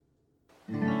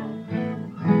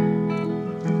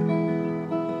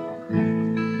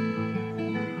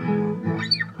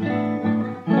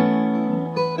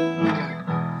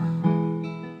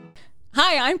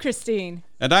Hi, I'm Christine.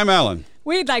 And I'm Alan.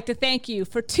 We'd like to thank you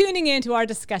for tuning in to our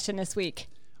discussion this week.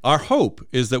 Our hope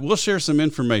is that we'll share some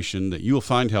information that you will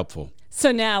find helpful.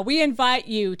 So now we invite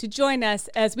you to join us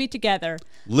as we together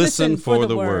listen for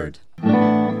the word.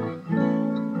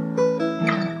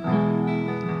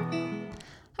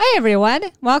 Hi, everyone.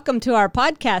 Welcome to our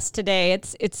podcast today.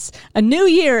 It's a new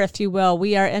year, if you will.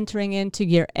 We are entering into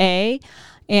year A,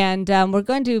 and we're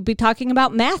going to be talking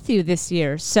about Matthew this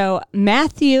year. So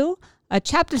Matthew,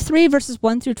 chapter 3, verses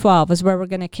 1 through 12 is where we're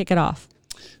going to kick it off.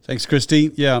 Thanks, Christy.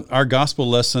 Yeah, our gospel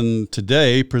lesson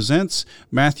today presents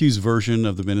Matthew's version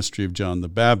of the ministry of John the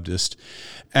Baptist.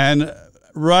 And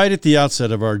right at the outset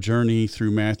of our journey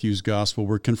through Matthew's gospel,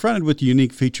 we're confronted with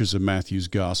unique features of Matthew's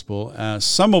gospel,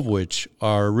 some of which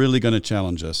are really going to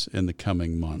challenge us in the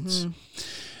coming months. Mm-hmm.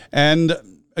 And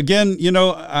again,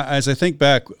 as I think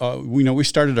back, we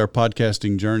started our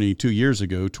podcasting journey 2 years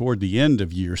ago toward the end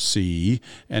of year C,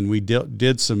 and we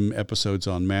did some episodes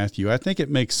on Matthew. I think it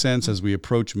makes sense as we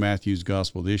approach Matthew's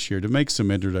gospel this year to make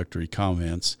some introductory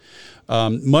comments.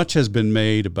 Much has been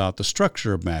made about the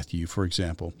structure of Matthew, for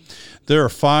example. There are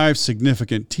 5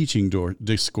 significant teaching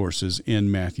discourses in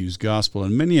Matthew's gospel,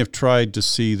 and many have tried to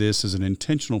see this as an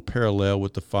intentional parallel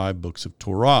with the 5 books of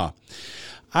Torah.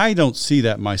 I don't see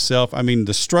that myself. I mean,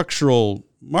 the structural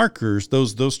markers,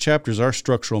 those chapters are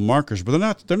structural markers, but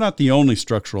they're not the only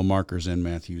structural markers in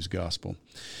Matthew's gospel.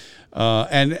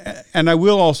 And I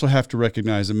will also have to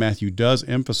recognize that Matthew does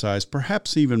emphasize,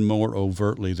 perhaps even more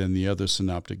overtly than the other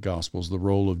synoptic gospels, the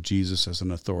role of Jesus as an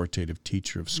authoritative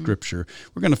teacher of Scripture.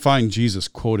 We're going to find Jesus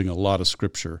quoting a lot of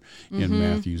Scripture in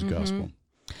Matthew's gospel.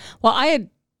 Well, I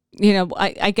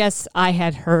guess I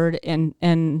had heard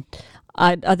and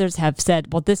others have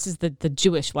said, well, this is the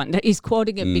Jewish one. He's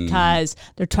quoting it because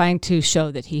they're trying to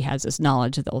show that he has this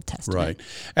knowledge of the Old Testament. Right.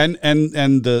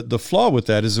 And the flaw with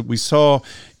that is that we saw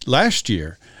last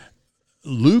year,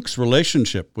 Luke's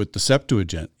relationship with the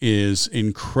Septuagint is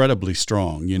incredibly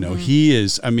strong. He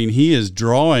is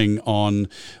drawing on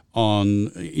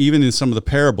even in some of the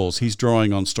parables, he's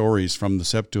drawing on stories from the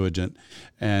Septuagint,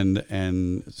 and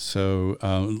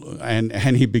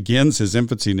he begins his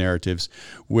infancy narratives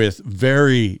with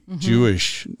very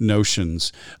Jewish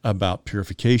notions about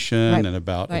purification and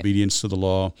about obedience to the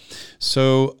law.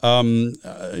 So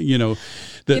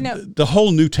the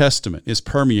whole New Testament is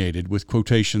permeated with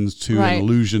quotations to and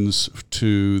allusions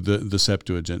to the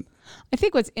Septuagint. I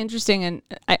think what's interesting, and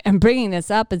I'm bringing this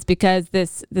up, is because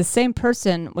the same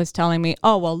person was telling me,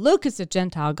 oh, well, Luke is the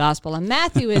Gentile gospel, and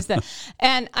Matthew is the...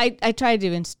 And I tried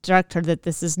to instruct her that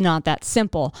this is not that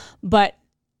simple. But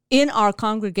in our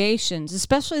congregations,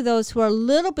 especially those who are a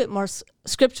little bit more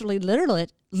scripturally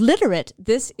literate,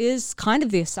 this is kind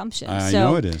of the assumption. I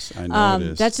know it is.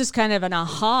 That's just kind of an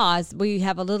aha. We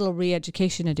have a little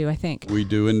re-education to do, I think. We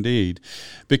do indeed.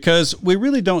 Because we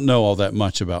really don't know all that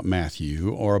much about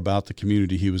Matthew or about the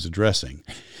community he was addressing.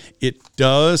 It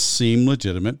does seem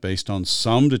legitimate, based on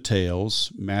some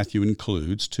details Matthew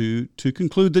includes, to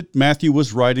conclude that Matthew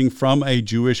was writing from a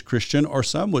Jewish Christian, or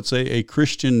some would say a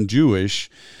Christian Jewish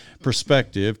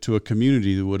perspective, to a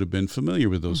community that would have been familiar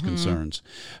with those concerns.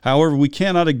 However, we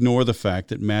cannot ignore the fact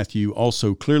that Matthew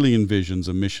also clearly envisions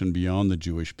a mission beyond the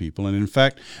Jewish people. And in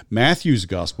fact, Matthew's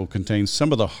gospel contains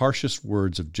some of the harshest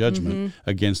words of judgment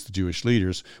against the Jewish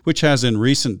leaders, which has in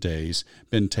recent days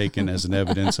been taken as an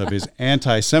evidence of his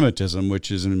anti-Semitism,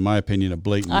 which is, in my opinion, a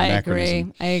blatant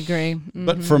anachronism. I agree.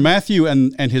 But for Matthew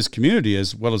and his community,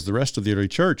 as well as the rest of the early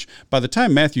church, by the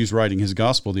time Matthew's writing his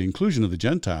gospel, the inclusion of the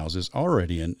Gentiles is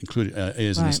already an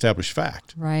established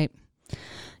fact. Right.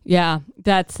 Yeah,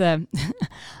 that's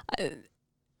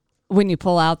when you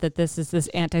pull out that this is this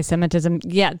anti-Semitism.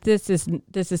 Yeah, this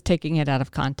is taking it out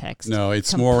of context. No,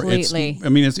 it's completely.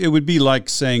 It would be like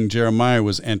saying Jeremiah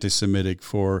was anti-Semitic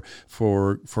for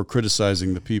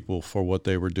criticizing the people for what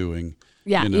they were doing.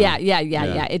 Yeah.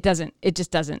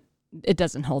 It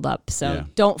doesn't hold up, so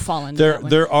don't fall into that one.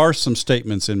 There are some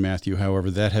statements in Matthew,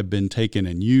 however, that have been taken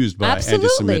and used by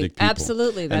anti-Semitic people.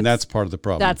 Absolutely. And that's part of the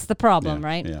problem. That's the problem,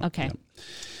 right? Yeah, okay. Yeah.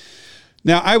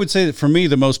 Now, I would say that for me,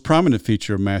 the most prominent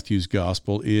feature of Matthew's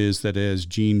gospel is that, as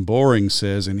Gene Boring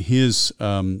says in his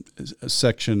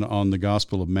section on the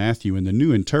Gospel of Matthew in the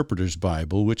New Interpreter's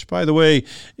Bible, which, by the way,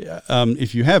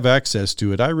 if you have access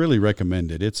to it, I really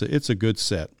recommend it. It's a good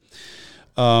set.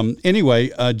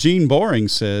 Anyway, Gene Boring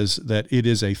says that it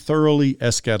is a thoroughly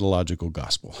eschatological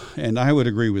gospel, and I would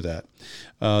agree with that.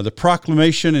 The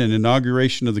proclamation and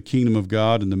inauguration of the kingdom of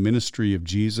God and the ministry of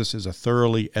Jesus is a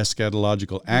thoroughly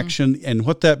eschatological action, and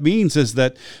what that means is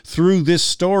that through this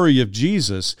story of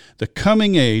Jesus, the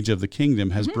coming age of the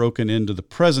kingdom has broken into the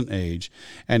present age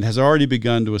and has already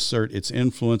begun to assert its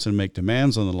influence and make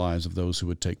demands on the lives of those who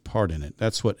would take part in it.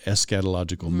 That's what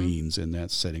eschatological means in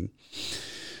that setting.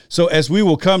 So as we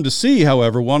will come to see,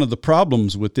 however, one of the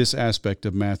problems with this aspect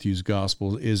of Matthew's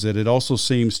gospel is that it also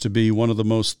seems to be one of the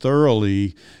most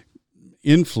thoroughly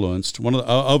influenced, one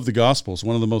of the Gospels,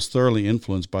 one of the most thoroughly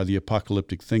influenced by the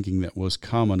apocalyptic thinking that was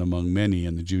common among many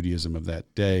in the Judaism of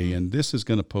that day. And this is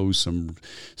going to pose some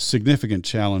significant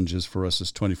challenges for us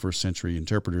as 21st century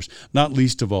interpreters, not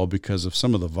least of all because of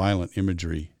some of the violent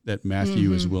imagery that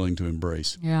Matthew is willing to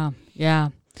embrace. Yeah, yeah.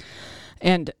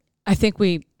 And I think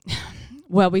we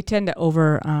tend to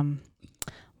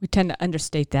we tend to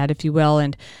understate that, if you will.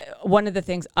 And one of the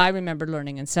things I remember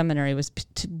learning in seminary was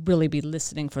to really be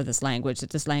listening for this language,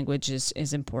 that this language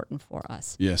is important for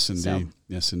us. Yes, indeed.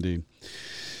 Yes, indeed.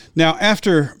 Now,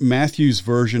 after Matthew's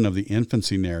version of the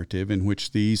infancy narrative, in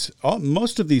which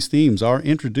most of these themes are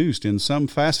introduced in some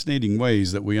fascinating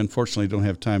ways that we unfortunately don't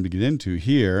have time to get into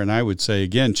here, and I would say,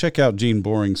 again, check out Gene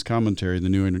Boring's commentary, The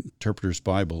New Interpreter's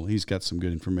Bible. He's got some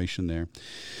good information there.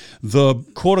 The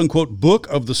quote-unquote book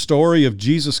of the story of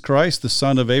Jesus Christ, the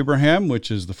son of Abraham, which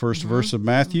is the first verse of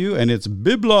Matthew, and it's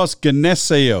Biblos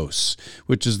Geneseos,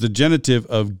 which is the genitive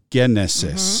of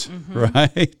Genesis,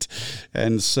 right?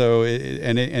 And so,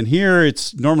 and here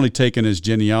it's normally taken as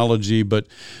genealogy, but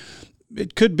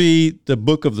it could be the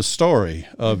book of the story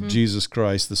of Jesus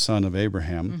Christ, the son of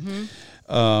Abraham.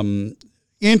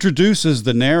 Introduces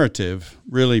the narrative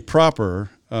really proper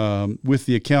with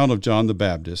the account of John the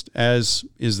Baptist, as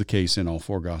is the case in all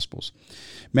four Gospels.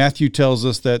 Matthew tells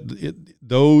us that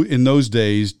though in those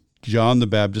days John the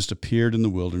Baptist appeared in the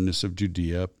wilderness of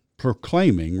Judea,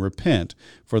 proclaiming, "Repent,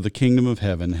 for the kingdom of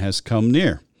heaven has come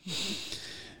near."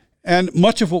 And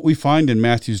much of what we find in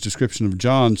Matthew's description of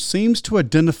John seems to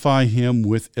identify him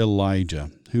with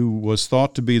Elijah, who was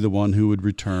thought to be the one who would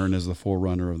return as the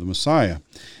forerunner of the Messiah.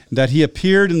 That he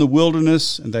appeared in the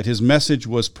wilderness and that his message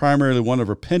was primarily one of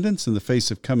repentance in the face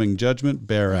of coming judgment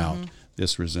bear out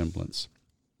this resemblance.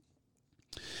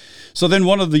 So then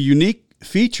one of the unique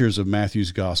features of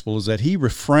Matthew's gospel is that he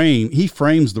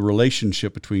frames the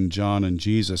relationship between John and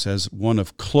Jesus as one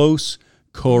of close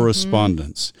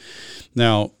correspondence.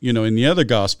 Now, in the other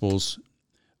gospels,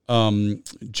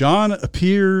 John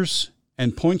appears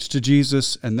and points to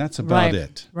Jesus, and that's about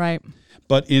it. Right.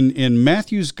 But in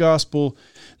Matthew's gospel,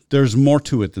 there's more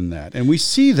to it than that. And we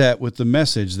see that with the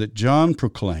message that John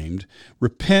proclaimed,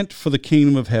 "Repent, for the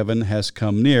kingdom of heaven has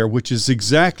come near," which is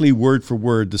exactly word for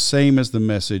word the same as the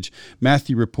message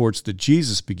Matthew reports that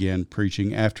Jesus began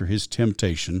preaching after his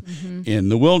temptation in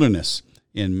the wilderness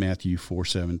in Matthew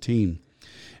 4:17.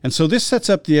 And so this sets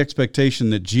up the expectation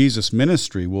that Jesus'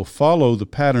 ministry will follow the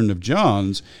pattern of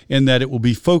John's in that it will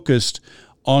be focused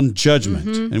on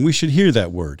judgment. And we should hear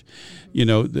that word.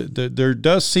 There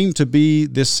does seem to be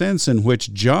this sense in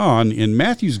which John, in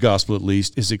Matthew's gospel at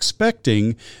least, is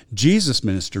expecting Jesus'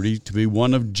 ministry to be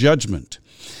one of judgment.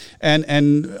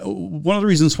 And one of the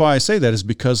reasons why I say that is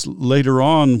because later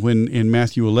on, when in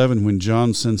Matthew 11, when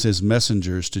John sends his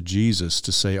messengers to Jesus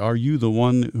to say, "Are you the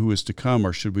one who is to come,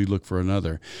 or should we look for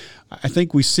another?" I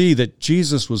think we see that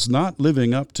Jesus was not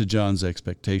living up to John's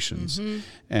expectations.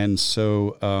 And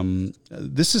so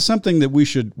this is something that we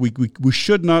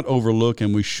should not overlook,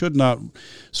 and we should not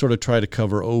sort of try to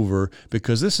cover over,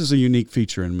 because this is a unique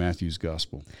feature in Matthew's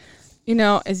gospel.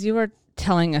 As you were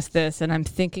telling us this, and I'm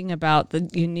thinking about the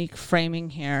unique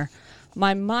framing here,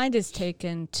 my mind is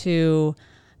taken to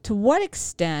what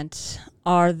extent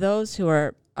are those who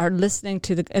are listening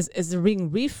to as they're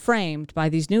being reframed by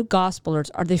these new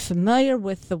gospelers, are they familiar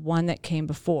with the one that came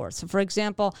before? So, for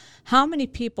example, how many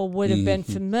people would have been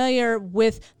familiar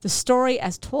with the story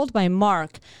as told by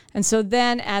Mark? And so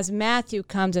then as Matthew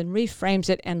comes and reframes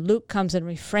it, and Luke comes and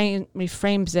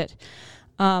reframes it,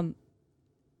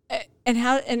 and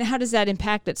how does that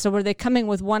impact it? So were they coming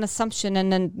with one assumption,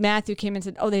 and then Matthew came and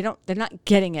said, "Oh, they're not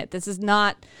getting it. This is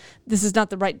not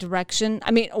the right direction."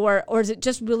 I mean, or is it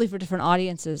just really for different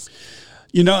audiences?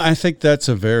 I think that's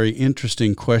a very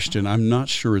interesting question. I'm not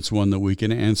sure it's one that we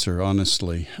can answer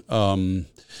honestly. There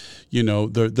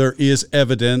is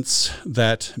evidence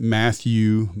that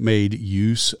Matthew made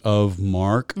use of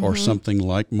Mark or something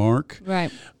like Mark.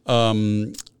 Right.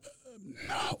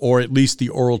 or at least the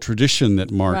oral tradition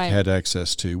that Mark Right. had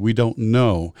access to. We don't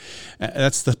know.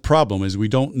 That's the problem, is we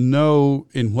don't know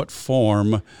in what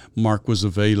form Mark was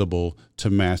available to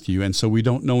Matthew, and so we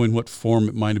don't know in what form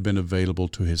it might have been available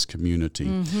to his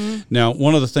community. Now,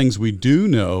 one of the things we do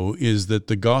know is that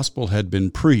the gospel had been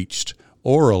preached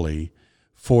orally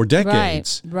for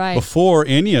decades Right. before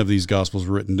any of these gospels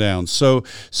were written down. So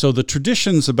the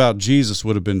traditions about Jesus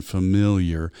would have been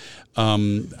familiar.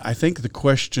 I think the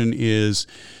question is,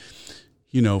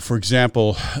 for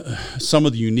example, some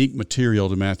of the unique material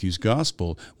to Matthew's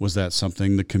gospel, was that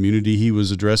something the community he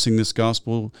was addressing this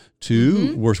gospel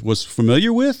to was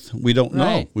familiar with? We don't know.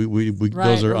 Right. We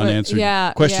those are unanswered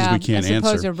questions we can't I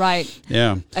suppose answer. you're right.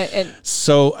 Yeah.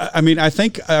 So, I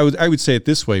think I would say it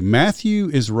this way. Matthew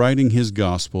is writing his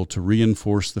gospel to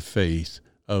reinforce the faith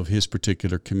of his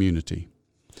particular community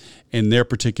in their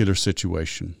particular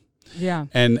situation. Yeah.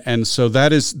 And so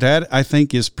that I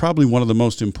think is probably one of the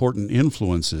most important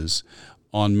influences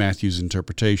on Matthew's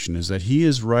interpretation, is that he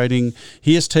is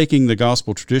taking the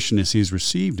gospel tradition as he's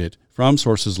received it from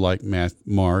sources like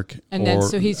Mark. And then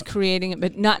so he's creating it,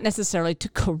 but not necessarily to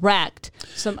correct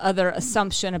some other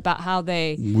assumption about how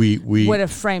they would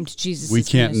have framed Jesus. We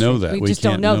can't know that. We just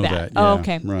don't know that. Yeah, oh,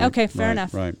 okay. Right, okay, fair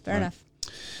enough. Fair enough.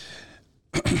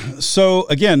 So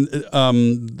again,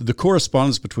 the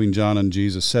correspondence between John and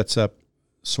Jesus sets up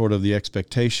sort of the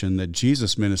expectation that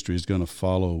Jesus' ministry is going to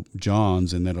follow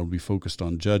John's, and that it'll be focused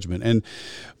on judgment. And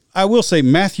I will say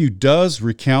Matthew does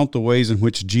recount the ways in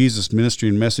which Jesus' ministry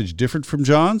and message differed from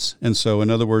John's. And so,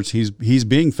 in other words, he's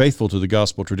being faithful to the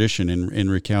gospel tradition in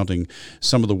recounting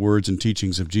some of the words and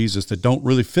teachings of Jesus that don't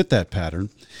really fit that pattern.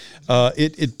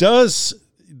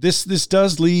 This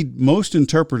does lead most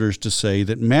interpreters to say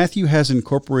that Matthew has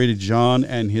incorporated John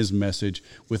and his message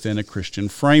within a Christian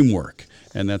framework,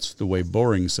 and that's the way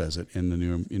Boring says it in the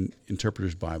New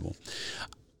Interpreter's Bible.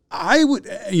 I would,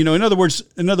 in other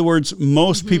words,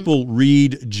 most people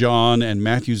read John and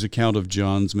Matthew's account of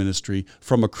John's ministry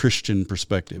from a Christian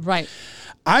perspective. Right.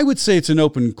 I would say it's an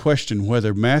open question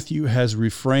whether Matthew has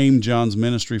reframed John's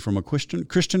ministry from a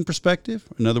Christian perspective.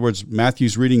 In other words,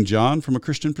 Matthew's reading John from a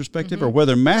Christian perspective, or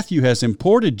whether Matthew has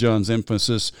imported John's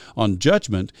emphasis on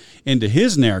judgment into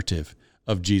his narrative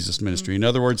of Jesus' ministry. In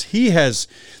other words, he has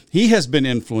been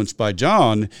influenced by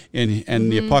John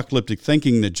and the apocalyptic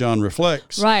thinking that John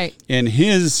reflects in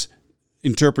his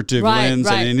interpretive lens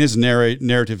and in his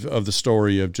narrative of the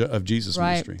story of Jesus'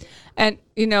 ministry. And,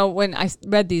 when I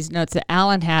read these notes that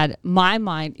Alan had, my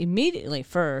mind immediately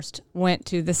first went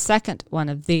to the second one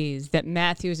of these, that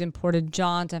Matthew's imported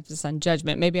John's emphasis on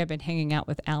judgment. Maybe I've been hanging out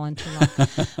with Alan too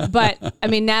long. But,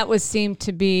 that seemed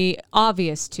to be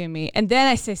obvious to me. And then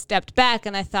I stepped back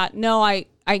and I thought, no,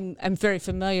 I'm very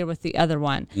familiar with the other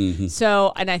one.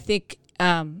 So, and I think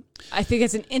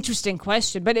it's an interesting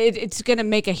question, but it's going to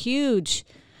make a huge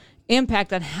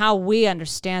impact on how we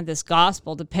understand this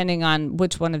gospel, depending on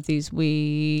which one of these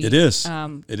we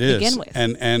begin with.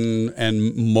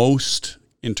 And most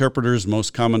interpreters,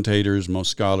 most commentators,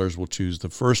 most scholars will choose the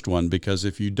first one, because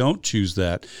if you don't choose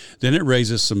that, then it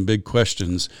raises some big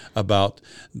questions about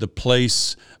the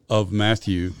place of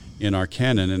Matthew in our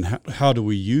canon, and how do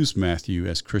we use Matthew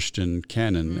as Christian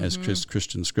canon, as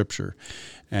Christian scripture.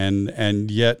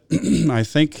 And yet, I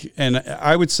think, and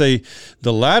I would say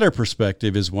the latter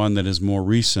perspective is one that is more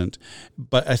recent,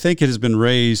 but I think it has been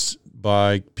raised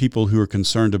by people who are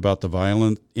concerned about the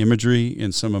violent imagery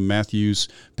in some of Matthew's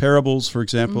parables, for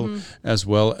example, as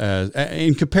well as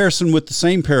in comparison with the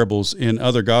same parables in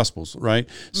other Gospels, right?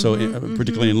 So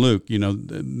particularly in Luke,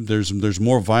 there's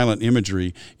more violent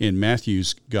imagery in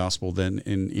Matthew's Gospel than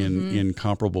in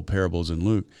comparable parables in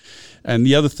Luke. And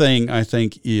the other thing I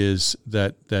think is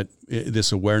that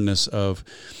this awareness of,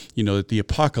 that the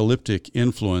apocalyptic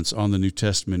influence on the New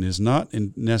Testament is not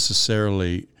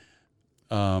necessarily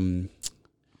one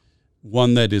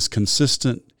that is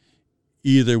consistent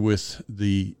either with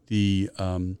the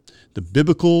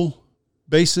biblical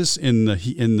basis in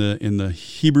the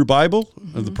Hebrew Bible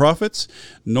of the prophets,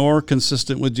 nor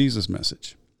consistent with Jesus'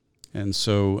 message. And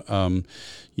so,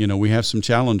 we have some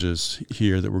challenges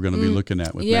here that we're going to be looking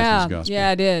at with Matthew's gospel.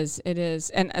 Yeah, it is.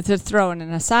 And to throw in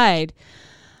an aside,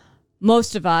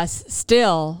 most of us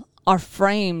still are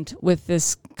framed with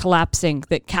this collapsing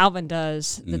that Calvin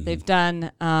does, that they've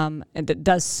done, and that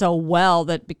does so well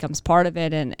that becomes part of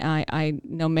it. And I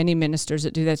know many ministers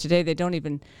that do that today. They don't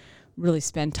even really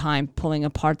spend time pulling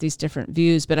apart these different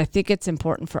views. But I think it's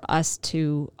important for us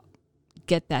to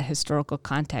get that historical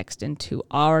context into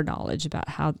our knowledge about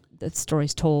how the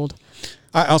story's told.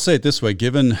 I'll say it this way: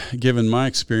 given my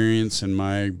experience and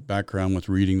my background with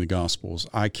reading the Gospels,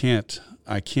 I can't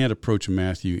approach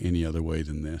Matthew any other way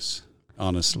than this,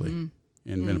 honestly,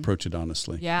 and approach it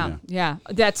honestly. Yeah.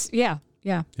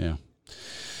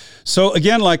 So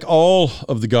again, like all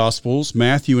of the Gospels,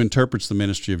 Matthew interprets the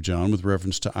ministry of John with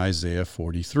reference to Isaiah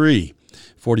 40,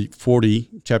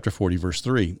 chapter 40, verse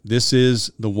 3. This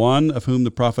is the one of whom the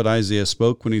prophet Isaiah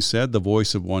spoke when he said, "The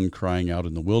voice of one crying out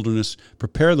in the wilderness,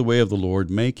 prepare the way of the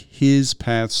Lord, make his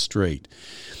path straight."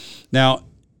 Now,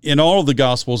 in all of the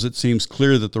Gospels, it seems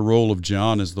clear that the role of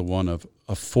John is the one of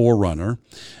a forerunner.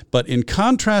 But in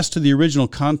contrast to the original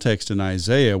context in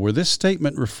Isaiah, where this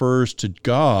statement refers to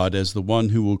God as the one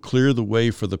who will clear the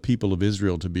way for the people of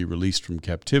Israel to be released from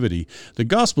captivity, the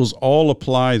Gospels all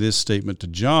apply this statement to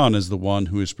John as the one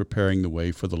who is preparing the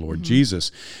way for the Lord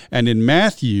Jesus. And in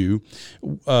Matthew,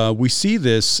 we see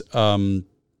this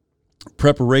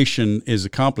preparation is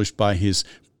accomplished by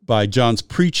John's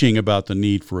preaching about the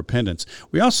need for repentance.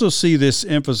 We also see this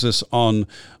emphasis on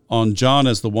John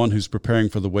as the one who's preparing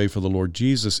for the way for the Lord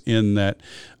Jesus, in that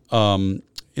in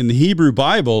the Hebrew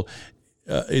Bible,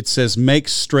 it says, "Make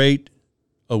straight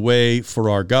a way for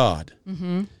our God."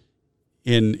 Mm-hmm.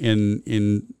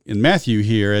 In Matthew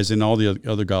here, as in all the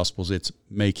other Gospels, it's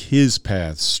 "make his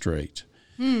paths straight."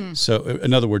 So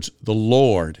in other words, the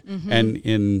Lord, and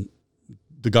in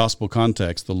the gospel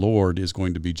context, the Lord is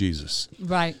going to be Jesus.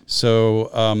 Right.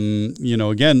 So,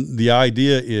 again, the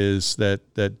idea is that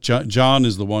John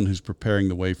is the one who's preparing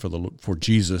the way for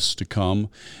Jesus to come,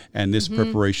 and this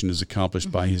preparation is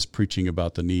accomplished by his preaching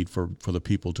about the need for the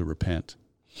people to repent.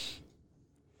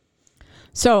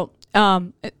 So,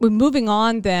 we're moving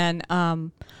on then.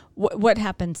 What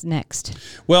happens next?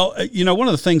 Well, one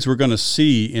of the things we're going to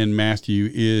see in Matthew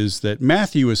is that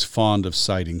Matthew is fond of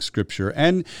citing Scripture.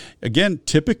 And again,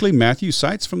 typically Matthew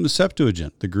cites from the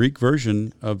Septuagint, the Greek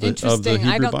version of the Hebrew Bible. Interesting.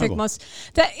 I don't think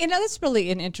that's really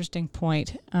an interesting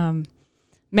point.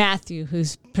 Matthew,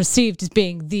 who's perceived as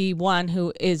being the one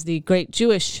who is the great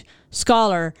Jewish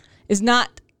scholar, is not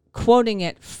quoting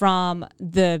it from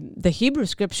the Hebrew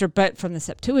Scripture, but from the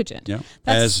Septuagint. Yeah,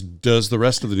 as does the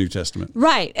rest of the New Testament.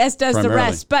 Right, as does primarily. the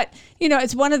rest. But,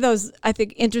 it's one of those, I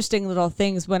think, interesting little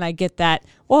things when I get that,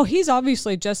 well, he's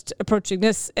obviously just approaching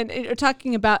this. And you're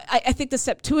talking about, I think the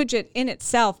Septuagint in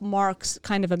itself marks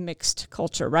kind of a mixed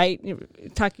culture, right? You're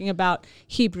talking about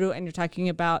Hebrew and you're talking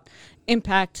about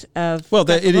impact of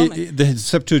the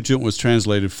Septuagint was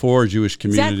translated for a Jewish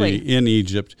community in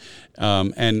Egypt,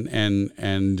 who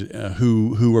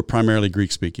were primarily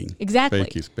Greek speaking. Exactly.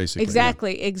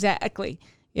 Basically. Exactly.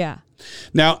 Yeah.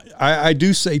 Now, I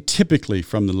do say typically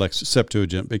from the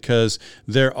Septuagint, because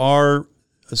there are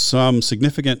some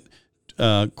significant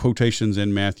quotations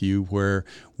in Matthew where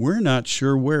we're not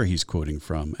sure where he's quoting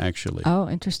from, actually. Oh,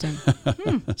 interesting.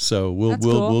 So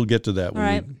we'll get to that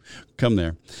when we come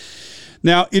there.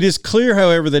 Now, it is clear,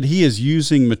 however, that he is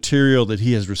using material that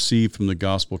he has received from the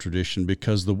gospel tradition,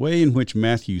 because the way in which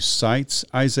Matthew cites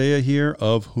Isaiah here,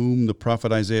 of whom the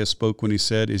prophet Isaiah spoke when he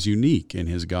said, is unique in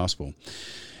his gospel.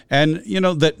 And,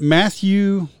 that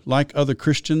Matthew, like other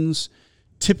Christians,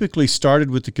 typically started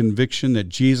with the conviction that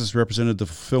Jesus represented the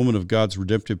fulfillment of God's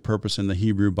redemptive purpose in the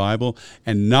Hebrew Bible,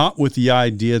 and not with the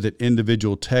idea that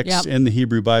individual texts in the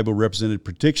Hebrew Bible represented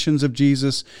predictions of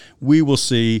Jesus. We will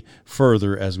see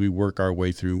further as we work our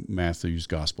way through Matthew's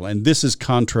gospel. And this is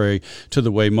contrary to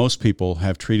the way most people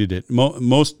have treated it.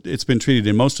 It's been treated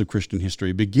in most of Christian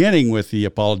history, beginning with the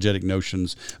apologetic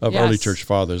notions of early church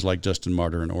fathers like Justin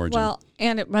Martyr and Origen. Well,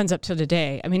 and it runs up to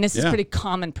today. I mean, this is pretty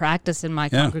common practice in my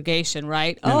congregation,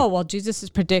 right? Yeah. Oh, well, Jesus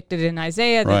is predicted in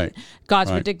Isaiah, then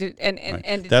God's predicted,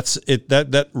 and that's it.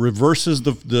 That reverses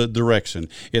the direction.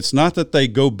 It's not that they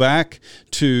go back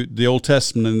to the Old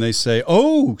Testament and they say,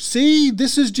 "Oh, see,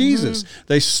 this is Jesus." Mm-hmm.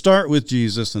 They start with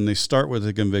Jesus, and they start with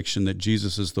the conviction that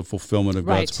Jesus is the fulfillment of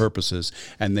God's purposes,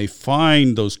 and they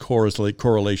find those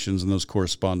correlations and those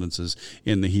correspondences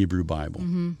in the Hebrew Bible.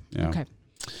 Mm-hmm. Yeah. Okay.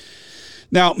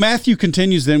 Now, Matthew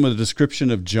continues then with a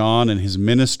description of John and his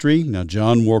ministry. Now,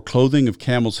 John wore clothing of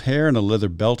camel's hair and a leather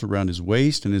belt around his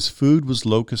waist, and his food was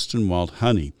locusts and wild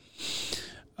honey.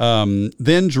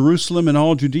 Then Jerusalem and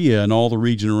all Judea and all the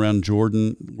region around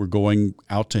Jordan were going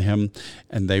out to him,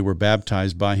 and they were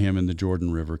baptized by him in the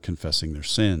Jordan River, confessing their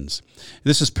sins.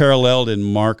 This is paralleled in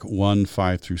Mark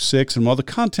 1:5-6, and while the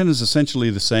content is essentially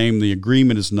the same, the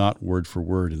agreement is not word for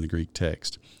word in the Greek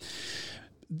text.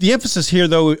 The emphasis here,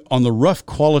 though, on the rough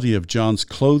quality of John's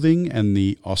clothing and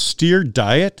the austere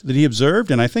diet that he observed.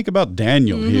 And I think about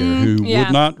Daniel here, who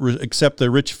would not accept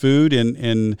the rich food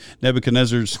in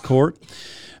Nebuchadnezzar's court.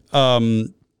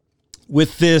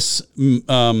 With this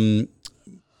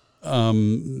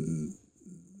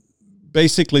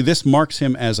basically, this marks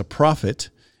him as a prophet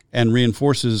and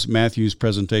reinforces Matthew's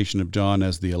presentation of John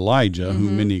as the Elijah,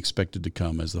 whom many expected to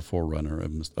come as the forerunner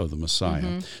of the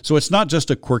Messiah. So it's not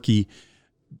just a quirky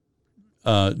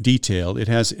detail; it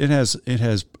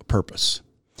has purpose.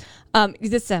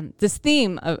 This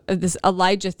theme, this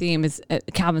Elijah theme, is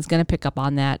Calvin's going to pick up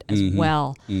on that as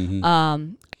well.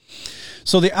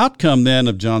 So the outcome then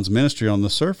of John's ministry on the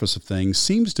surface of things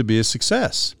seems to be a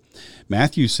success.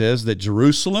 Matthew says that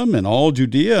Jerusalem and all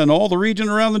Judea and all the region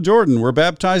around the Jordan were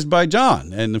baptized by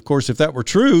John. And of course, if that were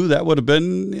true, that would have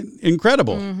been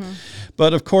incredible.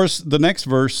 But of course, the next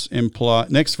verses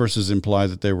imply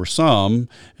that there were some,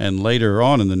 and later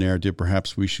on in the narrative,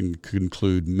 perhaps we should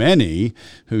conclude many,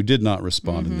 who did not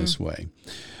respond in this way.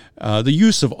 The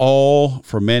use of all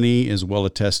for many is well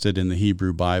attested in the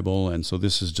Hebrew Bible, and so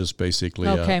this is just basically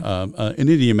an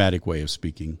idiomatic way of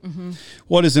speaking.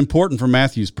 What is important for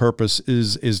Matthew's purpose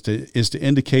is to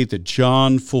indicate that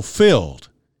John fulfilled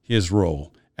his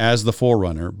role as the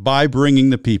forerunner by bringing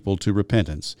the people to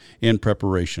repentance in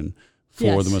preparation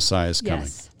for the Messiah's coming.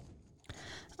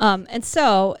 And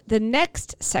so the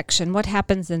next section, what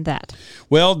happens in that?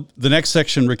 Well, the next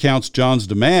section recounts John's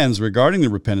demands regarding the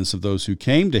repentance of those who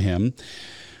came to him,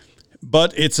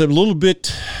 but it's a little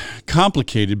bit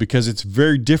complicated because it's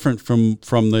very different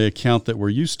from the account that we're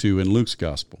used to in Luke's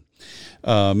gospel.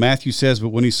 Matthew says, but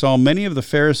when he saw many of the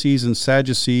Pharisees and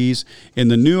Sadducees in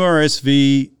the New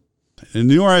RSV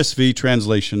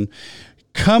translation,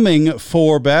 coming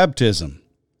for baptism.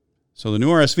 So the New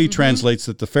RSV translates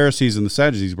that the Pharisees and the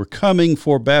Sadducees were coming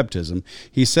for baptism.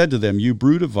 He said to them, you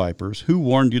brood of vipers, who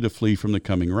warned you to flee from the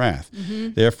coming wrath?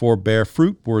 Therefore bear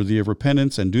fruit worthy of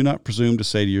repentance, and do not presume to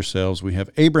say to yourselves, we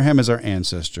have Abraham as our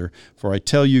ancestor. For I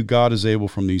tell you, God is able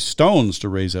from these stones to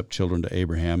raise up children to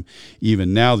Abraham.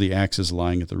 Even now the axe is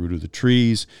lying at the root of the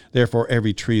trees. Therefore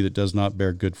every tree that does not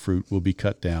bear good fruit will be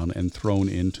cut down and thrown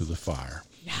into the fire.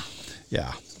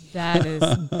 Yeah. That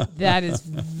is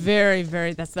very,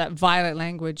 very, that's that violent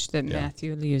language that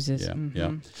Matthew uses.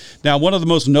 Now, one of the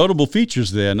most notable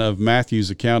features then of Matthew's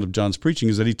account of John's preaching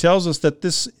is that he tells us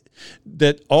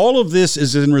that all of this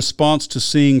is in response to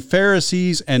seeing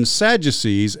Pharisees and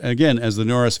Sadducees, again, as the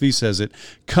RSV says it,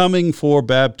 coming for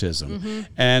baptism.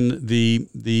 And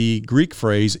the Greek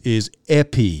phrase is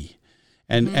epi.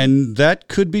 And that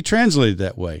could be translated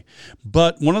that way.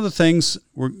 But one of the things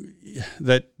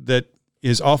that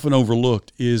is often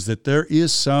overlooked is that there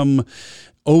is some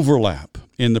overlap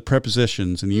in the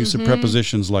prepositions and the use of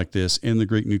prepositions like this in the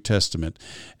Greek New Testament.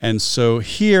 And so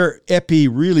here, epi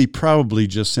really probably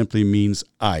just simply means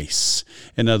ice.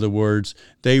 In other words,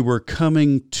 they were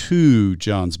coming to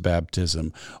John's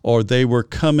baptism, or they were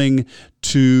coming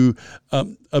to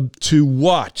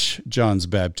watch John's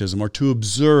baptism or to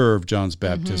observe John's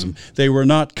baptism. They were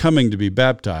not coming to be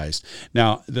baptized.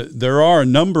 Now, there are a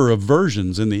number of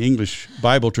versions in the English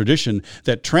Bible tradition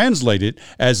that translate it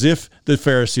as if the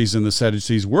Pharisees and the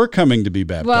Sadducees were coming to be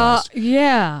baptized. Well,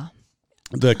 yeah.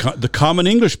 The Common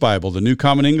English Bible, the New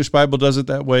Common English Bible does it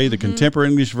that way. The Contemporary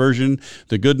English Version,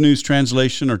 the Good News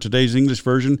Translation, or today's English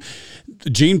version.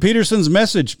 Gene Peterson's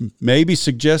Message maybe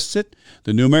suggests it.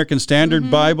 The New American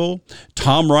Standard Bible,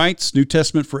 Tom Wright's New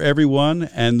Testament for Everyone,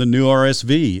 and the New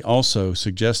RSV also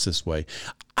suggest this way.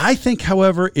 I think,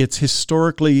 however, it's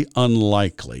historically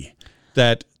unlikely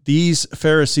that these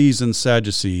Pharisees and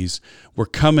Sadducees were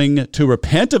coming to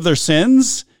repent of their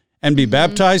sins and be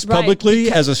baptized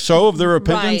publicly as a show of their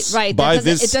repentance by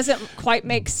this. It doesn't quite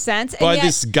make sense. By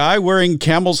this guy wearing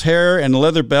camel's hair and a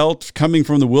leather belt coming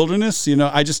from the wilderness.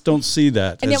 I just don't see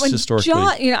that as historically.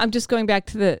 John, I'm just going back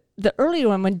to the earlier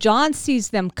one. When John sees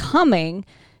them coming,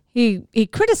 he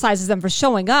criticizes them for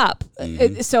showing up.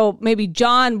 So maybe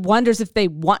John wonders if they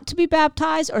want to be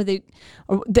baptized, or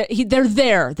they're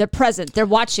there, they're present, they're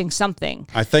watching something.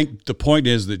 I think the point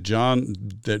is that John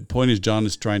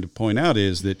is trying to point out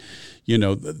is that,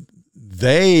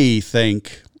 they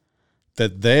think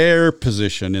that their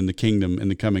position in the kingdom, in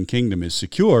the coming kingdom, is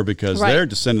secure because they're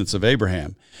descendants of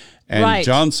Abraham. And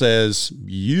John says,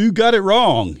 you got it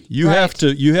wrong. You have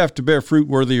to bear fruit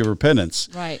worthy of repentance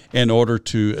in order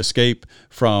to escape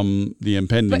from the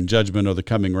impending judgment or the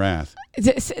coming wrath.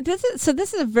 This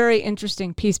is a very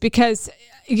interesting piece because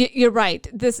you're right.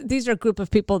 These are a group of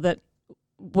people that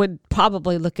would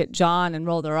probably look at John and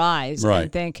roll their eyes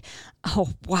and think, oh,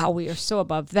 wow, we are so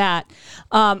above that.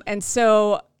 And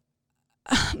so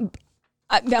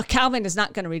now Calvin is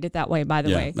not going to read it that way, by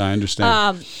the way. I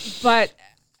understand. But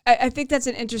I think that's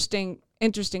an interesting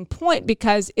point,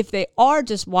 because if they are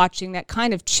just watching, that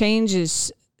kind of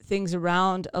changes things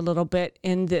around a little bit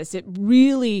in this. It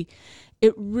really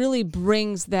it really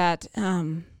brings that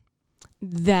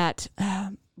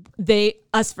they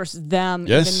us versus them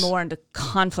Yes. even more into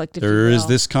conflict. If There you is will.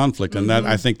 this conflict, and that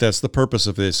I think that's the purpose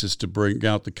of this, is to bring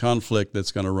out the conflict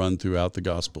that's going to run throughout the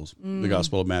Gospels, the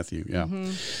Gospel of Matthew. Yeah.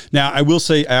 Now, I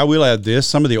will add this: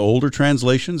 some of the older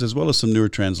translations, as well as some newer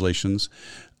translations,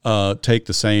 take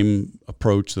the same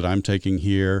approach that I'm taking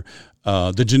here.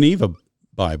 The Geneva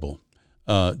Bible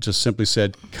just simply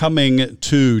said, "Coming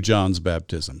to John's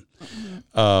baptism."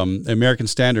 American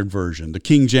Standard Version, the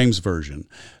King James Version,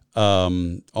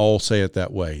 all say it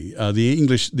that way. The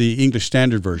English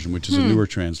Standard Version, which is a newer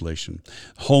translation,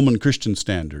 Holman Christian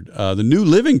Standard, the New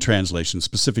Living Translation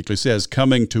specifically says,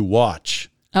 "Coming to watch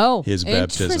his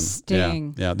baptism."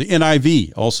 Interesting. Yeah. The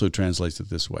NIV also translates it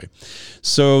this way.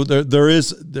 So there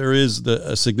is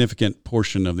a significant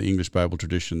portion of the English Bible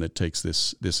tradition that takes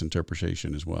this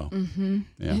interpretation as well.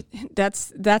 Yeah.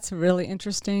 That's a really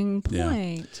interesting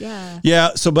point. Yeah.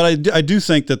 Yeah. So, but I do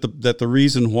think that the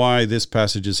reason why this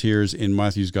passage is here is in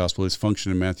Matthew's gospel, its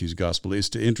function in Matthew's gospel, is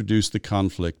to introduce the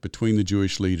conflict between the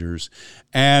Jewish leaders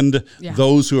and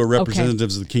those who are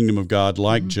representatives of the kingdom of God,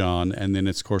 like John, and then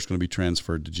it's of course going to be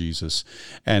transferred to Jesus,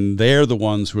 and they're the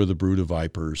ones who are the brood of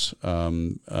vipers,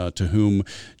 to whom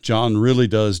John really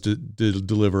does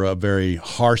deliver a very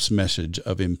harsh message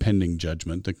of impending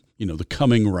judgment, the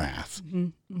coming wrath.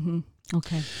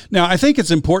 Okay. Now, I think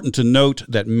it's important to note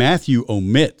that Matthew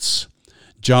omits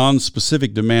John's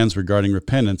specific demands regarding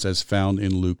repentance as found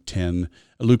in Luke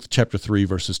chapter 3,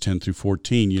 verses 10 through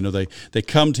 14. They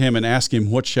come to him and ask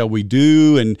him, "What shall we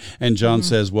do?" And John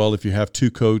says, "Well, if you have 2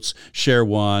 coats, share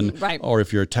one. Right. Or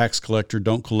if you're a tax collector,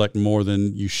 don't collect more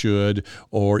than you should.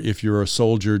 Or if you're a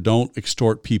soldier, don't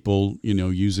extort people,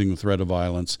 using the threat of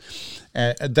violence."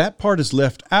 That part is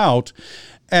left out.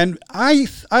 And I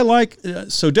like,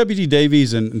 so W.D.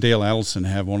 Davies and Dale Allison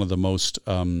have one of the most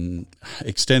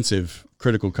extensive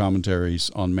critical commentaries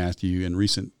on Matthew in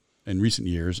recent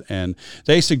years, and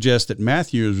they suggest that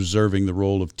Matthew is reserving the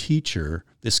role of teacher,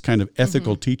 this kind of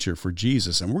ethical teacher for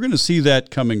Jesus. And we're going to see that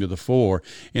coming to the fore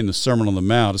in the Sermon on the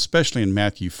Mount, especially in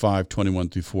Matthew 5:21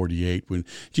 through 48, when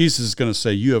Jesus is going to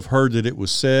say, "You have heard that it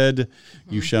was said,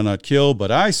 you shall not kill,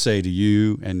 but I say to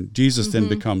you," and Jesus then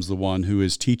becomes the one who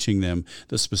is teaching them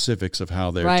the specifics of how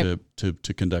they're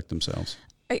to conduct themselves.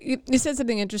 You said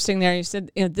something interesting there. You said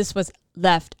this was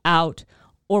left out,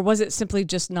 or was it simply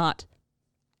just not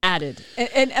added?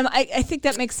 And I think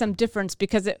that makes some difference,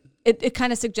 because it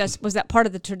kind of suggests, was that part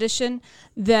of the tradition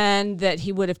then that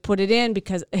he would have put it in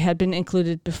because it had been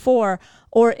included before,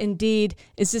 or indeed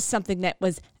is this something that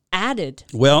was added?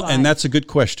 Well, and that's a good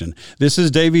question. This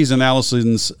is Davies and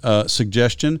Allison's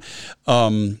suggestion.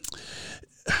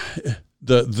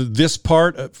 This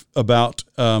part about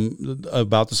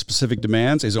the specific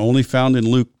demands is only found in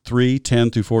Luke 3:10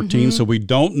 through 14, so we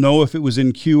don't know if it was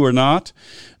in Q or not.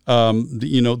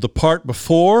 The part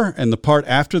before and the part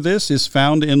after this is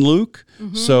found in Luke.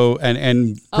 So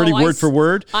and pretty word for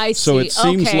word. I so see. it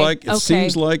seems Okay. like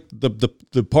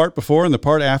the part before and the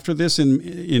part after this in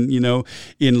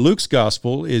Luke's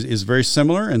gospel is very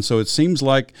similar, and so it seems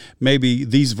like maybe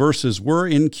these verses were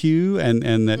in Q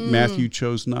and that Matthew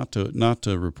chose not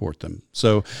to report them.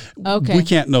 So we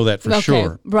can't know that for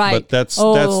sure. Right. But that's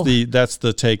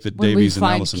the take that When Davies we and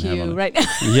find Allison Q, have on it. right?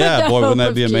 Yeah, boy, wouldn't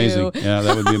that be Q. amazing? Yeah,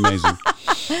 that would be amazing.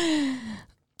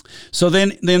 So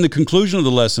then the conclusion of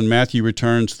the lesson, Matthew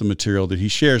returns to the material that he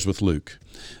shares with Luke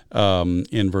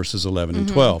in verses 11 and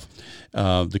 12.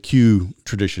 The Q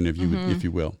tradition, if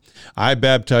you will. "I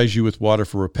baptize you with water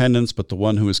for repentance, but the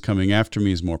one who is coming after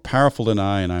me is more powerful than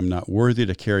I, and I'm not worthy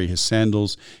to carry his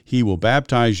sandals. He will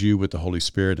baptize you with the Holy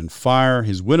Spirit and fire.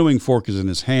 His winnowing fork is in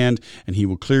his hand, and he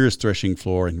will clear his threshing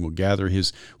floor, and he will gather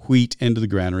his wheat into the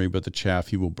granary, but the chaff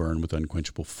he will burn with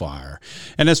unquenchable fire."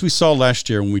 And as we saw last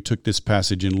year when we took this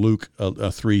passage in Luke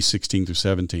 3:16 through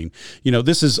 17,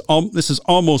 this is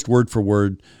almost word for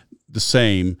word the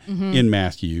same in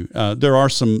Matthew. There are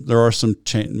some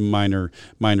minor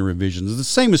revisions. The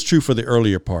same is true for the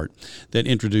earlier part that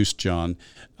introduced John,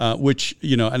 which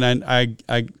and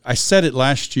I said it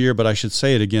last year, but I should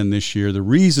say it again this year. The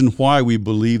reason why we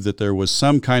believe that there was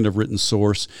some kind of written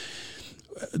source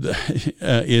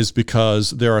is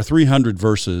because there are 300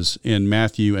 verses in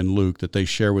Matthew and Luke that they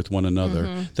share with one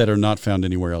another that are not found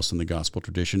anywhere else in the gospel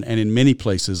tradition. And in many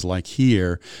places, like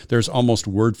here, there's almost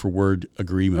word-for-word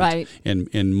agreement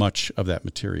in much of that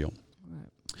material.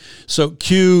 So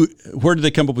Q, where did they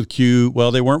come up with Q?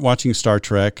 Well, they weren't watching Star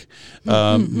Trek.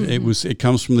 It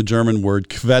comes from the German word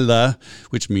Quelle,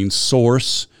 which means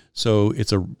source. So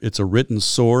it's a written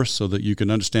source so that you can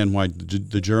understand why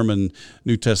the German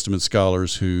New Testament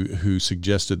scholars who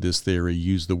suggested this theory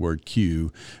used the word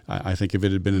Q. I think if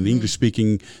it had been an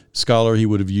English-speaking scholar, he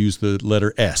would have used the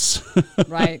letter S.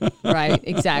 Right,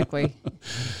 exactly.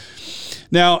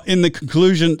 Now, in the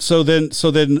conclusion, so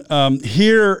then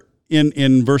here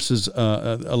in verses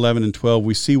 11 and 12,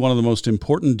 we see one of the most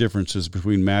important differences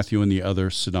between Matthew and the other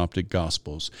synoptic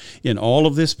gospels. In all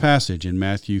of this passage, in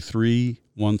Matthew 3,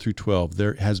 1 through 12,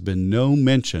 there has been no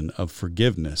mention of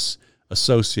forgiveness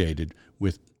associated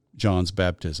with John's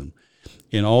baptism.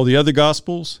 In all the other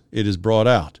gospels, it is brought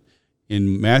out.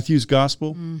 In Matthew's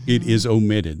gospel, it is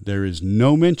omitted. There is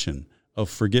no mention of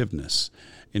forgiveness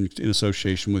in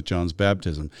association with John's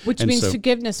baptism. Which means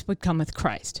forgiveness would come with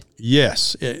Christ.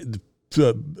 Yes.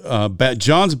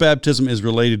 John's baptism is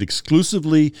related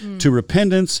exclusively to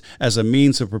repentance as a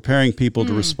means of preparing people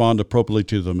to respond appropriately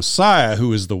to the Messiah,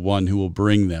 who is the one who will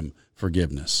bring them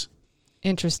forgiveness.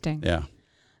 Interesting. Yeah.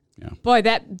 Boy,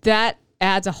 that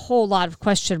adds a whole lot of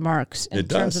question marks in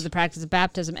terms does. of the practice of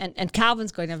baptism. And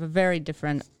Calvin's going to have a very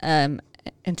different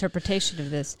interpretation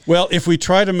of this. Well, if we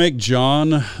try to make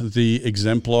John the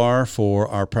exemplar for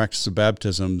our practice of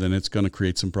baptism, then it's going to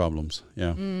create some problems.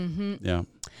 Yeah.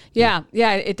 Yeah,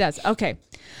 it does. Okay.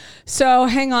 So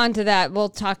hang on to that. We'll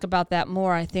talk about that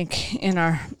more, I think,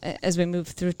 as we move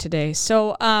through today.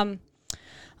 So I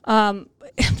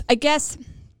guess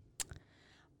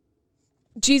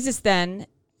Jesus then,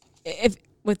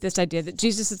 with this idea that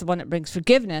Jesus is the one that brings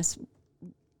forgiveness,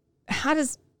 how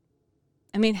is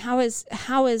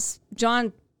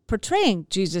John portraying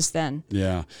Jesus then?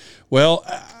 Yeah. Well,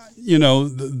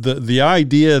 the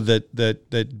idea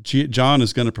that John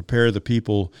is going to prepare the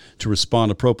people to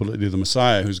respond appropriately to the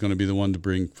Messiah, who's going to be the one to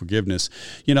bring forgiveness,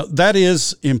 that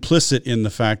is implicit in the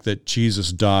fact that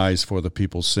Jesus dies for the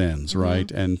people's sins, right?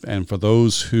 And for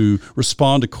those who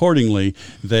respond accordingly,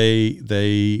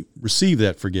 they receive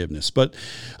that forgiveness. But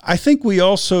I think we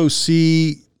also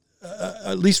see,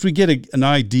 at least we get an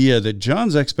idea that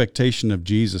John's expectation of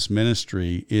Jesus'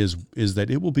 ministry is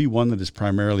that it will be one that is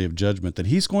primarily of judgment, that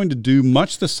he's going to do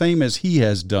much the same as he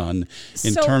has done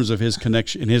in terms of his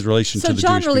connection, in his relation to the Jewish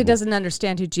people. So John really doesn't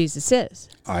understand who Jesus is.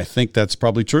 I think that's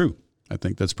probably true.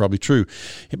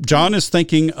 John is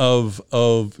thinking of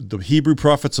the Hebrew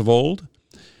prophets of old.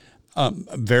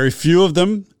 Very few of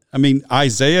them. I mean,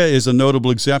 Isaiah is a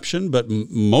notable exception, but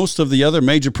most of the other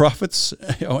major prophets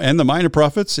and the minor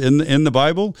prophets in the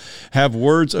Bible have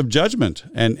words of judgment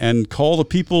and call the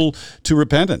people to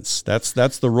repentance. That's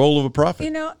the role of a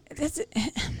prophet.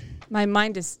 My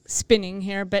mind is spinning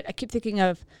here, but I keep thinking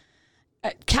of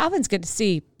Calvin's going to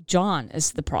see John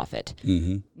as the prophet,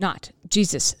 not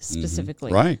Jesus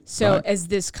specifically. Right. So as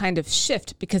this kind of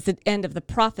shift, because the end of the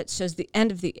prophet shows the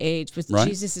end of the age, with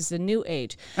Jesus is the new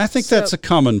age. I think that's a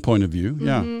common point of view.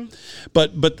 Yeah.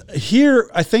 But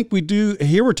here, I think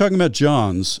we're talking about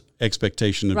John's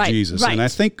expectation of Jesus. And I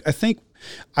think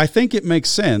it makes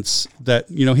sense that,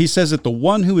 he says that the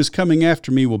one who is coming after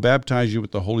me will baptize you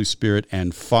with the Holy Spirit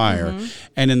and fire.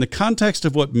 And in the context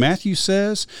of what Matthew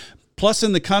says, plus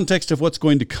in the context of what's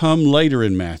going to come later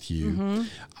in Matthew,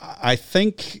 I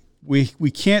think we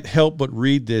can't help but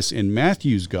read this in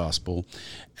Matthew's gospel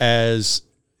as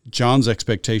John's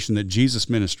expectation that Jesus'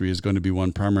 ministry is going to be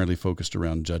one primarily focused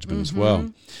around judgment as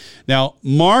well. Now,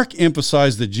 Mark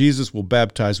emphasized that Jesus will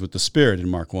baptize with the Spirit in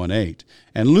Mark 1:8.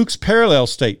 And Luke's parallel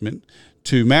statement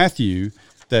to Matthew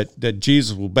that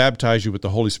Jesus will baptize you with the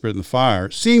Holy Spirit and the fire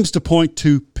seems to point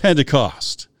to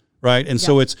Pentecost. Right? And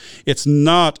so it's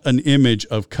not an image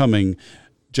of coming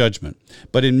judgment.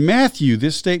 But in Matthew,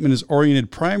 this statement is oriented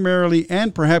primarily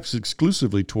and perhaps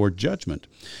exclusively toward judgment.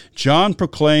 John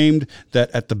proclaimed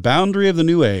that at the boundary of the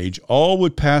new age, all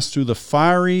would pass through the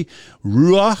fiery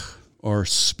ruach, or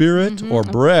spirit, or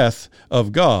breath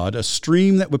of God, a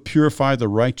stream that would purify the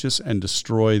righteous and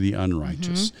destroy the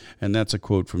unrighteous. And that's a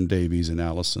quote from Davies and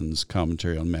Allison's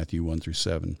commentary on Matthew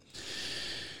 1-7.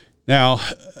 Now,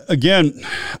 again,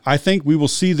 I think we will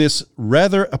see this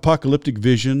rather apocalyptic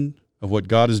vision of what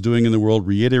God is doing in the world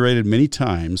reiterated many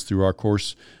times through our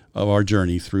course of our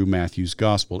journey through Matthew's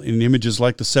gospel, in images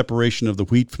like the separation of the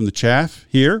wheat from the chaff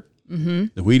here.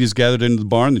 The wheat is gathered into the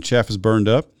barn, the chaff is burned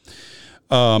up.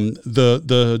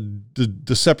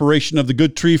 The separation of the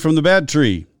good tree from the bad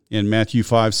tree in Matthew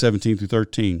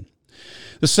 5:17-13.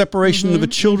 The separation of the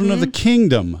children of the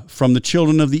kingdom from the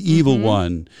children of the evil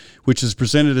one, which is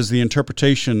presented as the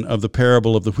interpretation of the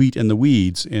parable of the wheat and the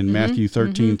weeds in Matthew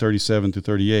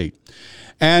 13:37-38.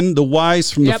 And the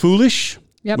wise from the foolish,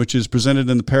 which is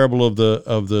presented in the parable of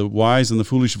the wise and the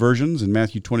foolish virgins in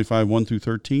Matthew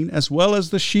 25:1-13, as well as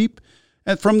the sheep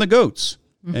from the goats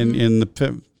and in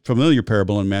the familiar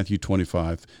parable in Matthew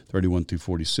 25, 31 through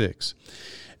 46.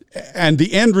 And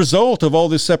the end result of all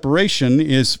this separation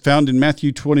is found in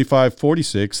Matthew 25,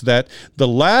 46, that the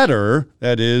latter,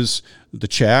 that is, the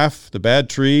chaff, the bad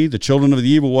tree, the children of the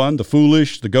evil one, the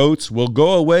foolish, the goats, will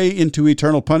go away into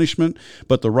eternal punishment,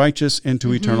 but the righteous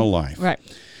into eternal life. Right.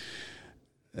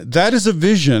 That is a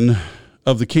vision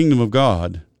of the kingdom of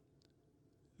God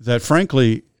that,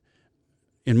 frankly,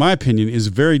 in my opinion, is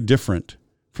very different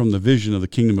from the vision of the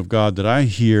kingdom of God that I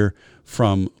hear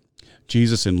from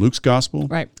Jesus in Luke's gospel,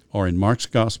 right, or in Mark's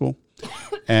gospel.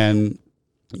 And,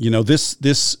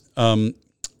 this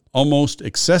almost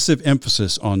excessive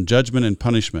emphasis on judgment and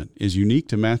punishment is unique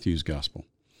to Matthew's gospel.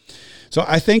 So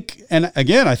I think, and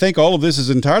again, I think all of this is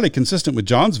entirely consistent with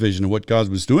John's vision of what God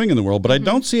was doing in the world, but I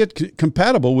don't see it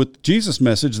compatible with Jesus'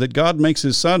 message that God makes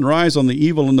his sun rise on the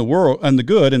evil and the world and the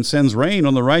good and sends rain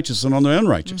on the righteous and on the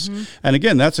unrighteous. And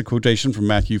again, that's a quotation from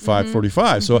Matthew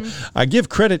 5:45. So I give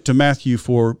credit to Matthew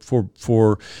for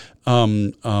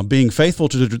being faithful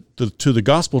to the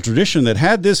gospel tradition that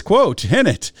had this quote in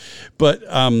it, but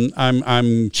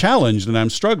I'm challenged and I'm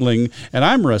struggling and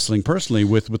I'm wrestling personally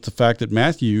with the fact that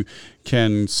Matthew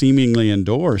can seemingly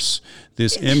endorse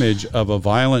this image of a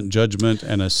violent judgment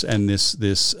and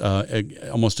this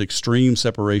almost extreme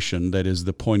separation that is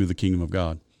the point of the kingdom of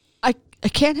God. I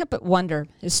can't help but wonder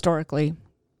historically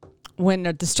when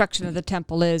the destruction of the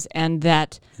temple is and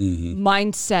that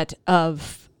mindset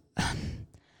of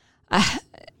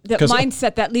the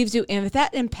mindset that leaves you in, if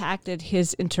that impacted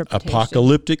his interpretation.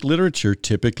 Apocalyptic literature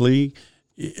typically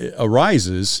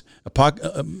arises,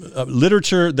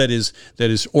 literature that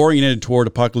is oriented toward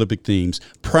apocalyptic themes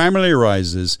primarily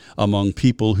arises among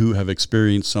people who have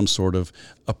experienced some sort of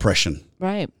oppression.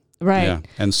 Right. Right. Yeah.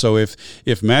 And so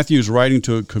if Matthew's writing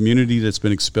to a community that's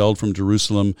been expelled from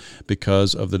Jerusalem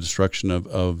because of the destruction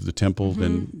of the temple,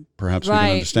 then perhaps we can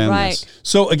understand this.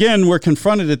 So again, we're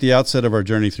confronted at the outset of our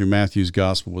journey through Matthew's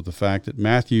gospel with the fact that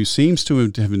Matthew seems to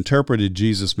have interpreted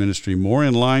Jesus' ministry more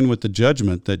in line with the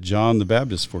judgment that John the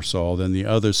Baptist foresaw than the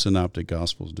other synoptic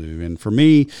gospels do. And for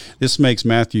me, this makes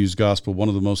Matthew's gospel one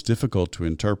of the most difficult to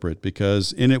interpret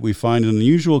because in it we find an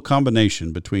unusual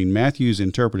combination between Matthew's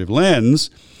interpretive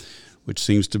lens, which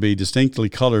seems to be distinctly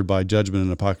colored by judgment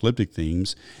and apocalyptic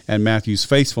themes, and Matthew's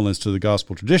faithfulness to the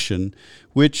gospel tradition,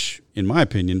 which, in my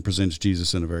opinion, presents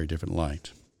Jesus in a very different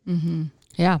light.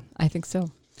 Yeah, I think so.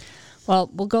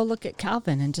 Well, we'll go look at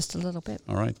Calvin in just a little bit.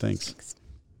 All right, thanks.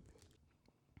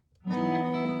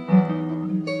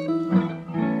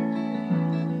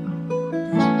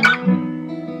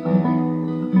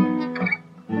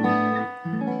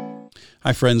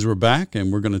 Hi, friends. We're back,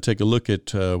 and we're going to take a look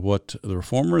at what the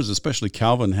Reformers, especially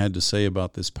Calvin, had to say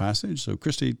about this passage. So,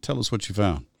 Christy, tell us what you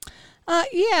found.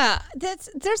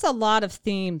 There's a lot of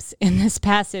themes in this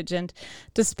passage, and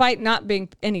despite not being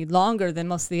any longer than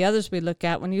most of the others we look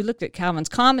at, when you looked at Calvin's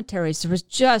commentaries, there was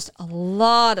just a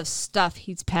lot of stuff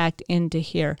he's packed into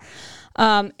here.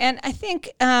 And I think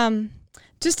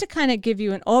just to kind of give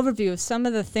you an overview of some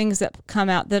of the things that come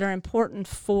out that are important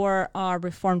for our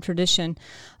Reformed tradition,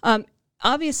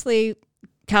 obviously,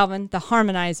 Calvin, the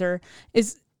harmonizer,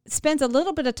 spends a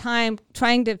little bit of time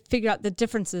trying to figure out the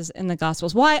differences in the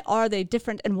Gospels. Why are they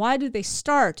different, and why do they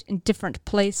start in different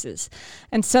places?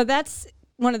 And so that's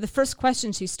one of the first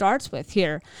questions he starts with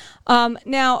here.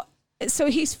 So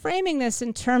he's framing this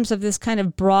in terms of this kind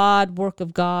of broad work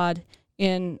of God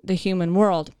in the human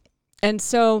world. And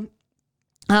so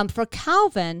for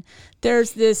Calvin,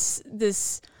 there's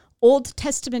this Old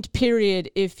Testament period,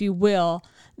 if you will,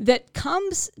 that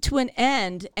comes to an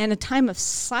end and a time of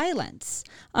silence.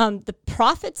 The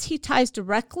prophets, he ties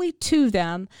directly to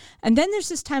them. And then there's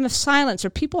this time of silence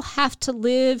where people have to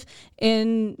live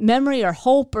in memory or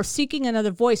hope or seeking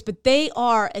another voice. But they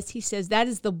are, as he says, that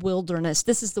is the wilderness.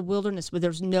 This is the wilderness where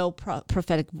there's no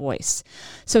prophetic voice.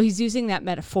 So he's using that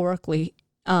metaphorically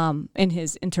in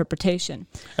his interpretation.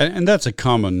 And that's a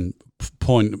common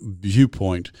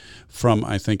viewpoint from,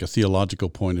 I think, a theological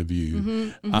point of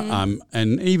view,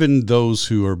 and even those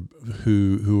who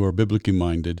are biblically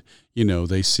minded,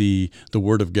 they see the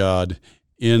Word of God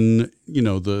in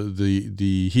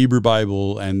the Hebrew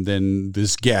Bible, and then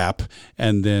this gap,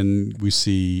 and then we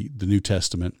see the New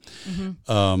Testament.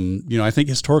 I think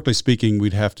historically speaking,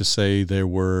 we'd have to say there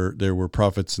were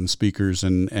prophets and speakers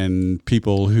and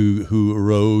people who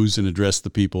arose and addressed the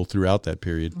people throughout that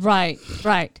period. Right.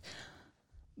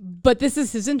 But this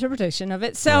is his interpretation of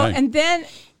it. So, right. And then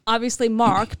obviously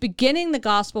Mark, beginning the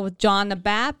gospel with John the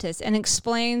Baptist, and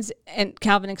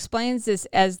Calvin explains this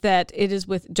as that it is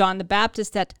with John the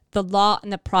Baptist that the law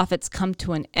and the prophets come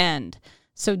to an end.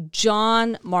 So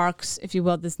John marks, if you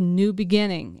will, this new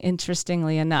beginning,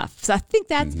 interestingly enough. So I think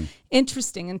that's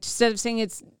interesting. Instead of saying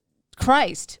it's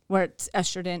Christ where it's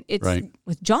ushered in, it's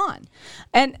with John.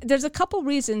 And there's a couple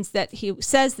reasons that he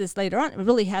says this later on. It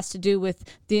really has to do with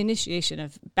the initiation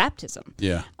of baptism.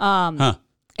 Yeah.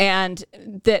 And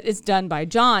that is done by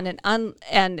John.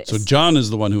 And so John is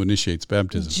the one who initiates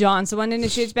baptism. John's the one who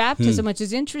initiates baptism, which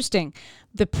is interesting.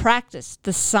 The practice,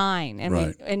 the sign.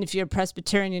 And if you're a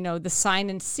Presbyterian, you know the sign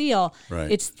and seal.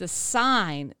 Right. It's the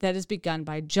sign that is begun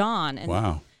by John. And,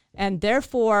 wow. And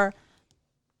therefore,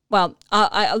 well,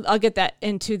 I'll get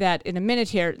into that in a minute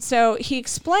here. So he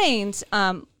explains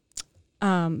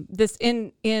this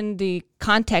in the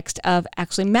context of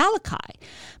actually Malachi,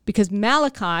 because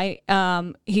Malachi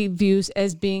he views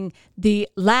as being the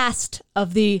last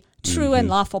of the true and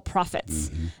lawful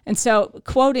prophets. And so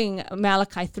quoting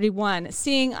Malachi 3:1,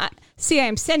 See, I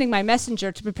am sending my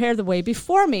messenger to prepare the way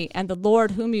before me, and the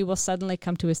Lord whom you will suddenly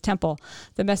come to his temple,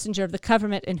 the messenger of the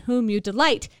covenant in whom you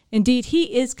delight. Indeed,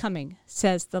 he is coming,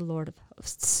 says the Lord of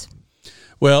hosts.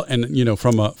 Well, and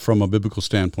from a biblical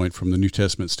standpoint, from the New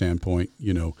Testament standpoint,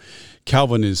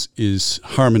 Calvin is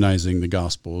harmonizing the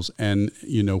Gospels, and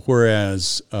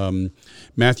whereas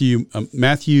Matthew,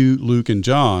 Luke, and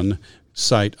John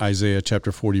cite Isaiah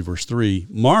chapter 40 verse 3,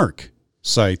 Mark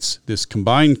cites this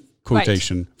combined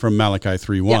quotation from Malachi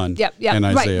 3:1 and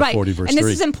Isaiah 40 verse 3. And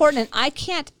this is important, and I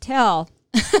can't tell.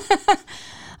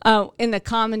 In the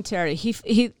commentary,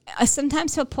 he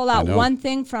sometimes he'll pull out one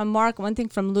thing from Mark, one thing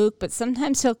from Luke, but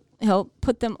sometimes he'll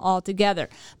put them all together.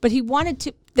 But he wanted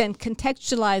to then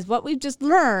contextualize what we've just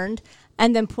learned,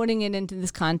 and then putting it into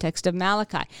this context of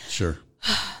Malachi. Sure,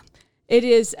 it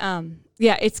is.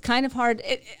 It's kind of hard.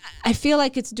 I feel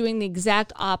like it's doing the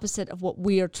exact opposite of what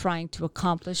we are trying to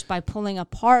accomplish by pulling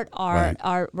apart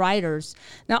our writers.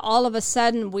 Now, all of a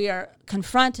sudden, we are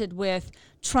confronted with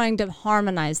trying to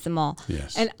harmonize them all.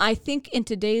 Yes. And I think in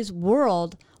today's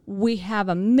world, we have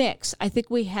a mix. I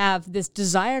think we have this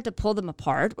desire to pull them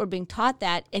apart. We're being taught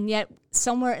that, and yet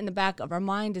somewhere in the back of our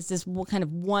mind is this kind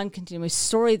of one continuous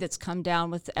story that's come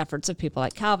down with the efforts of people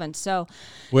like Calvin. So,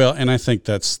 well, and I think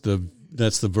that's the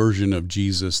version of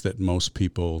Jesus that most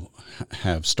people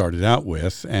have started out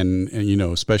with, and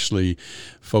especially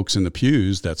folks in the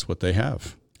pews, that's what they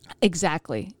have.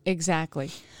 Exactly.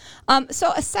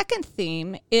 So a second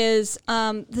theme is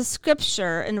the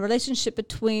scripture and the relationship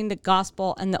between the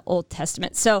gospel and the Old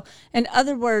Testament. So in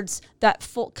other words, that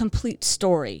full, complete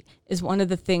story is one of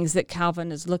the things that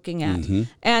Calvin is looking at.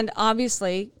 And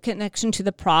obviously, connection to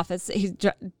the prophets,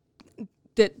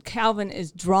 that Calvin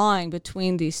is drawing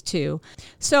between these two.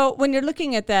 So when you're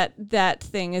looking at that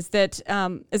thing, is that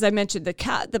as I mentioned,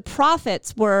 the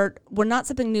prophets were not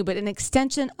something new, but an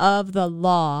extension of the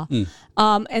law.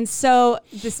 And so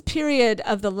this period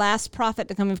of the last prophet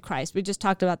to come of Christ, we just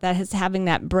talked about that as having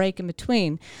that break in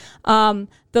between. The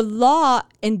law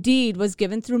indeed was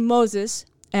given through Moses,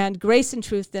 and grace and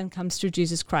truth then comes through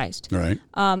Jesus Christ. Right.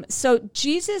 So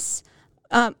Jesus.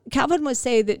 Calvin would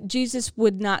say that Jesus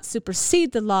would not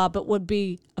supersede the law, but would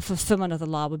be a fulfillment of the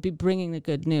law, would be bringing the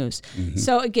good news.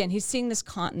 So again, he's seeing this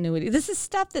continuity. This is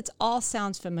stuff that's all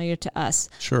sounds familiar to us.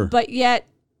 Sure. But yet,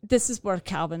 this is where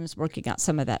Calvin is working out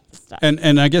some of that stuff.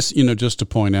 And I guess, just to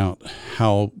point out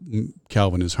how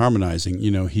Calvin is harmonizing,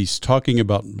 he's talking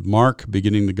about Mark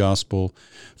beginning the gospel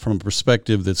from a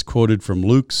perspective that's quoted from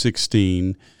Luke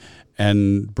 16,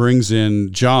 and brings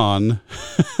in John.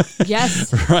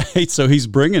 Yes. Right. So he's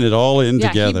bringing it all in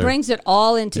together. He brings it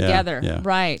all in together. Yeah.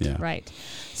 Right.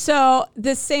 So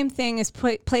this same thing is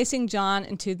placing John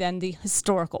into then the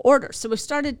historical order. So we've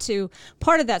started to,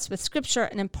 part of that's with scripture,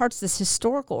 and in parts this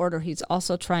historical order, he's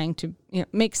also trying to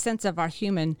make sense of our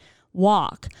human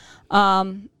walk.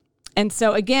 And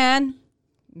so again,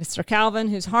 Mr. Calvin,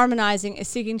 who's harmonizing, is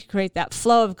seeking to create that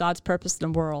flow of God's purpose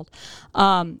in the world.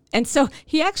 And so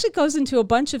he actually goes into a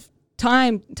bunch of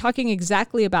time talking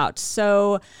exactly about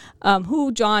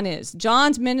who John is.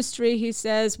 John's ministry, he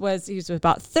says, he was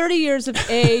about 30 years of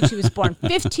age. He was born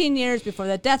 15 years before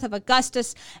the death of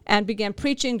Augustus and began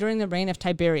preaching during the reign of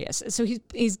Tiberius. So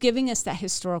he's giving us that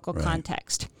historical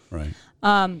context. Right.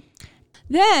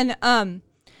 Then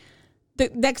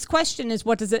the next question is,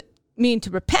 what does it mean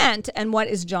to repent, and what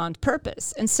is John's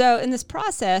purpose? And so in this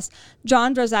process,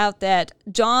 John draws out that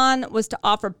John was to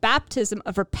offer baptism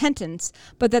of repentance,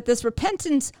 but that this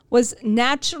repentance was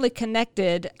naturally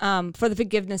connected for the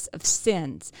forgiveness of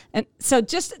sins. And so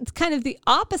just kind of the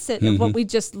opposite of what we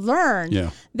just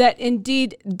learned, that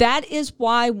indeed that is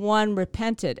why one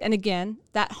repented. And again,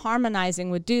 that harmonizing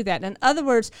would do that. In other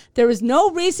words, there is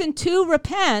no reason to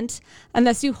repent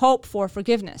unless you hope for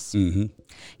forgiveness. Mm-hmm.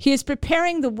 He is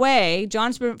preparing the way,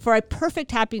 John's for a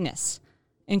perfect happiness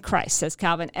in Christ, says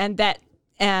Calvin,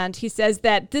 and he says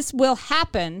that this will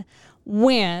happen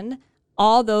when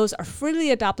all those are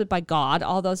freely adopted by God,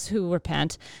 all those who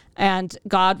repent, and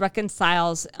God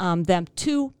reconciles them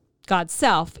to God's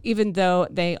self, even though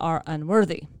they are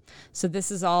unworthy. So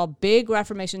this is all big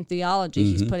Reformation theology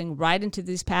he's putting right into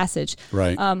this passage.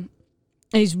 Right. And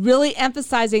he's really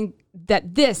emphasizing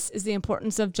that this is the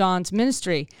importance of John's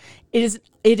ministry. It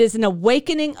is an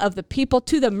awakening of the people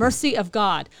to the mercy of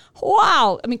God.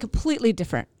 Wow. I mean, completely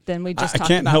different than we just talked about.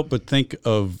 I can't help but think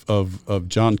of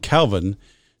John Calvin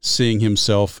seeing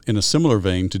himself in a similar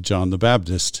vein to John the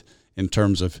Baptist in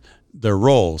terms of their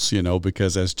roles,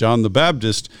 because as John the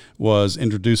Baptist was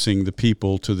introducing the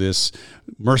people to this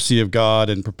mercy of God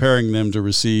and preparing them to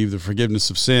receive the forgiveness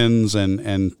of sins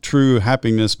and true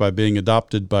happiness by being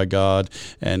adopted by God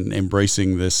and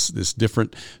embracing this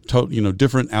different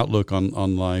different outlook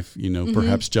on life,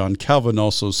 perhaps John Calvin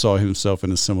also saw himself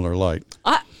in a similar light.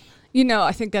 I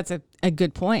think that's a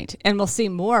good point. And we'll see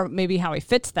more maybe how he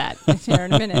fits that here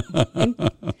in a minute.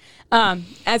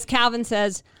 As Calvin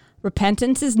says,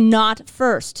 repentance is not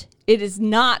first. It is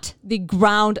not the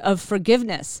ground of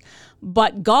forgiveness,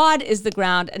 but God is the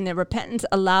ground, and the repentance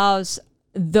allows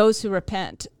those who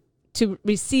repent to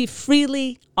receive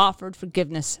freely offered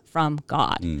forgiveness from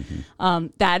God. Mm-hmm.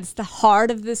 That's the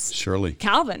heart of this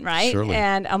Calvin, right? Surely.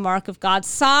 And a mark of God's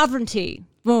sovereignty.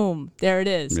 Boom, there it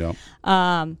is. Yeah.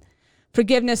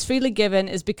 Forgiveness freely given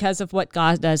is because of what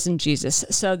God does in Jesus.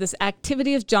 So this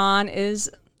activity of John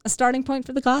is a starting point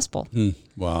for the gospel.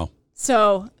 Wow.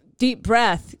 So deep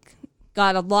breath,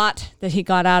 got a lot that he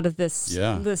got out of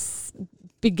this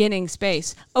beginning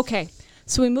space. Okay,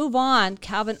 so we move on.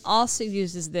 Calvin also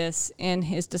uses this in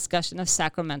his discussion of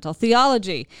sacramental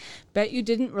theology. Bet you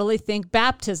didn't really think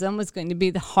baptism was going to be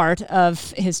the heart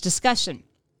of his discussion,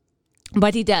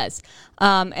 but he does.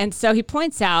 And so he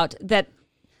points out that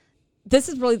this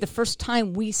is really the first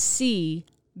time we see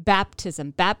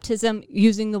baptism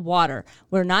using the water.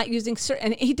 We're not using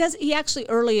and he actually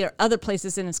earlier other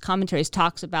places in his commentaries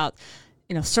talks about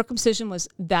circumcision was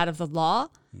that of the law,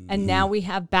 and now we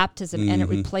have baptism and it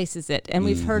replaces it. And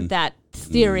we've heard that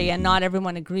theory, and not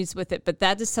everyone agrees with it, but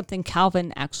that is something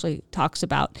Calvin actually talks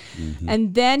about.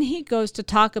 And then he goes to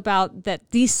talk about that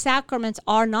these sacraments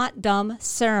are not dumb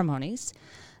ceremonies.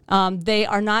 They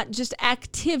are not just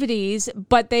activities,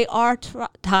 but they are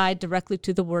tied directly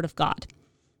to the Word of God.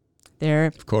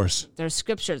 Of course. They're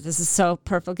scriptures. This is so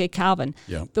perfectly Calvin.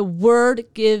 Yeah. The Word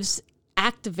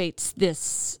activates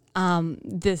this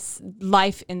this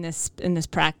life in this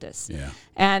practice. Yeah.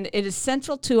 And it is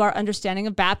central to our understanding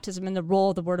of baptism and the role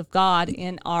of the Word of God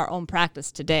in our own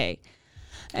practice today.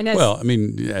 And as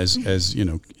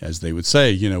they would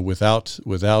say, without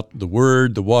the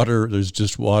word, the water, there's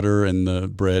just water, and the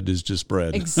bread is just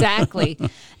bread. Exactly.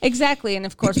 And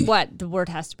of course, the word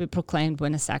has to be proclaimed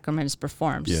when a sacrament is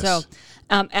performed. Yes. So,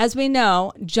 as we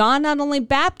know, John not only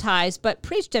baptized, but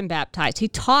preached and baptized. He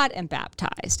taught and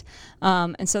baptized.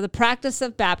 And so the practice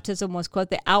of baptism was, quote,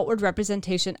 the outward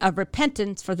representation of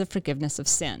repentance for the forgiveness of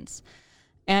sins.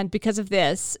 And because of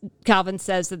this, Calvin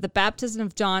says that the baptism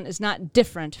of John is not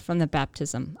different from the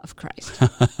baptism of Christ.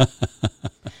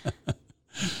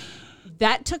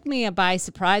 That took me by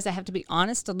surprise. I have to be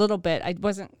honest a little bit. I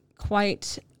wasn't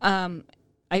quite, I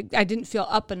didn't feel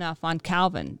up enough on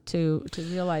Calvin to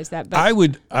realize that. But I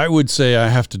would say I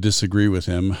have to disagree with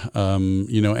him. And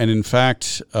in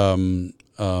fact, there's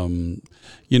a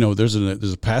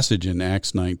passage in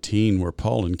Acts 19 where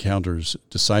Paul encounters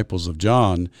disciples of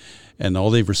John, and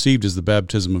all they've received is the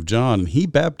baptism of John, and he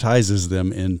baptizes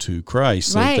them into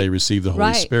Christ so that they receive the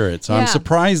Holy Spirit. So I'm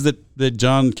surprised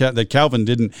that Calvin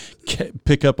didn't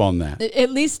pick up on that.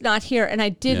 At least not here, and I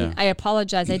didn't. Yeah. I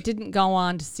apologize. I didn't go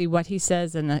on to see what he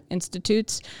says in the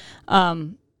Institutes,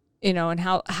 and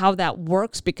how that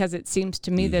works, because it seems to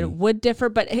me that it would differ.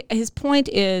 But his point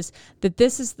is that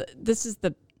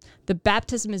the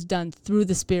baptism is done through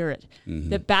the Spirit.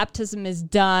 That baptism is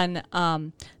done,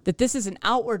 that this is an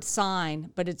outward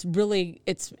sign, but and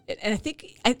I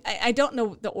think, I don't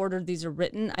know the order these are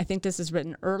written. I think this is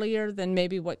written earlier than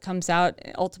maybe what comes out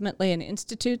ultimately in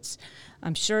Institutes.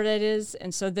 I'm sure that is.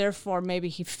 And so therefore, maybe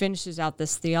he finishes out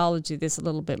this theology, this a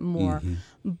little bit more.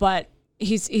 But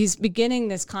he's beginning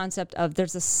this concept of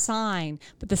there's a sign,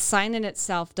 but the sign in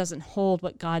itself doesn't hold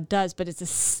what God does, but it's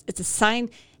a sign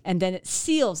and then it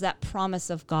seals that promise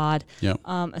of God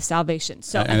of salvation.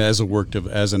 So, and as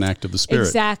an act of the Spirit.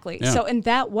 Exactly. Yeah. So in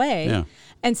that way,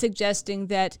 and suggesting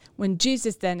that when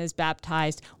Jesus then is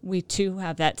baptized, we too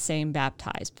have that same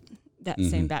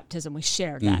same baptism. We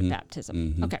share that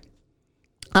baptism. Okay.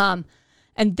 And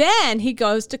then he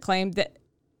goes to claim that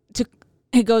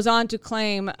he goes on to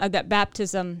claim that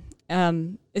baptism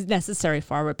is necessary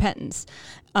for our repentance.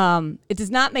 It does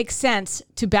not make sense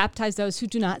to baptize those who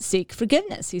do not seek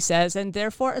forgiveness, he says, and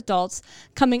therefore adults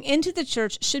coming into the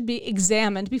church should be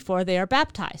examined before they are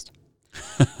baptized.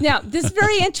 Now, this is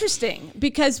very interesting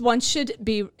because one should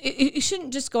be, you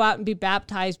shouldn't just go out and be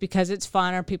baptized because it's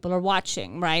fun or people are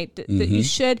watching, right? That you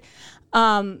should,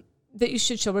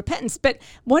 show repentance. But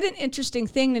what an interesting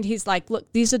thing that he's like,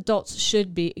 look, these adults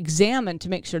should be examined to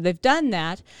make sure they've done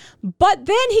that. But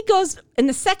then he goes in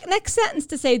the next sentence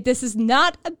to say this is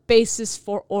not a basis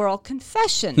for oral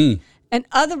confession. In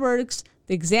other words,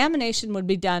 the examination would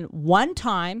be done one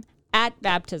time at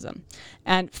baptism.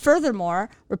 And furthermore,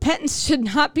 repentance should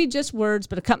not be just words,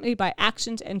 but accompanied by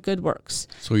actions and good works.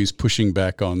 So he's pushing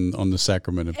back on the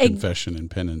sacrament of confession and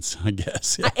penance, I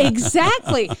guess.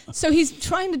 Exactly. So he's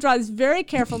trying to draw this very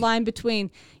careful line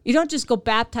between, you don't just go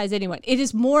baptize anyone. It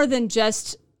is more than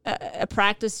just a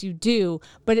practice you do,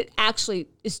 but it actually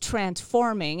is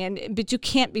transforming. But you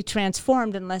can't be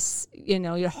transformed unless,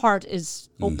 your heart is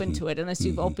open to it, unless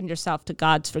you've opened yourself to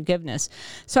God's forgiveness.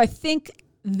 So I think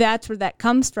that's where that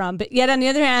comes from. But yet, on the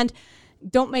other hand,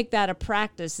 don't make that a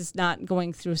practice. It's not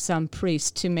going through some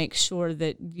priest to make sure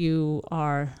that you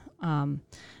are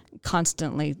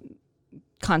constantly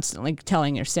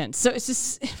telling your sins. So it's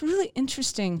just really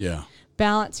interesting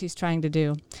balance he's trying to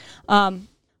do.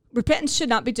 Repentance should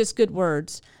not be just good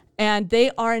words, and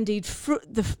they are indeed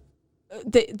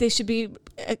they should be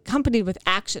accompanied with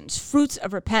actions, fruits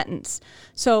of repentance.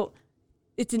 So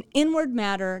it's an inward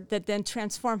matter that then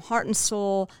transforms heart and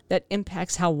soul, that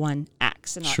impacts how one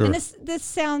acts. And this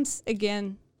sounds,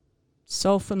 again,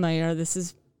 so familiar. This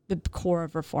is the core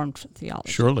of Reformed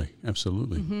theology. Surely,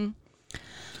 absolutely.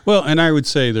 Well, and I would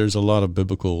say there's a lot of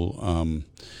biblical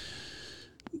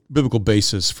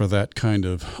basis for that kind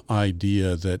of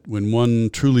idea that when one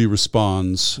truly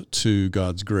responds to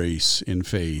God's grace in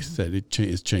faith, that it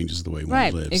changes the way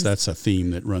one lives. That's a theme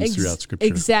that runs throughout Scripture.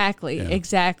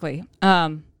 Exactly.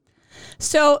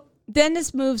 So then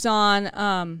this moves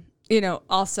on,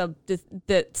 also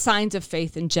the signs of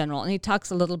faith in general. And he talks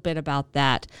a little bit about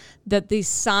that these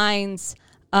signs,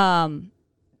 again,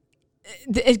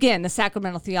 the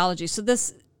sacramental theology. So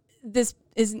this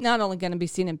is not only going to be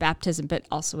seen in baptism, but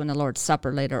also in the Lord's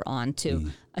Supper later on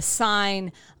too. A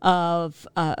sign of,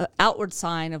 outward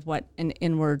sign of what an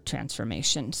inward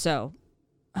transformation. So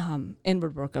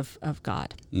inward work of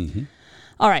God.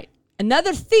 All right.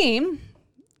 Another theme,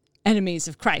 enemies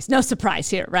of Christ. No surprise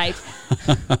here, right?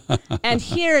 And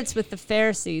here it's with the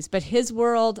Pharisees, but his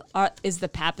world is the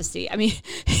papacy. I mean,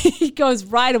 he goes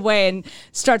right away and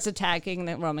starts attacking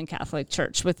the Roman Catholic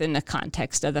Church within the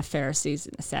context of the Pharisees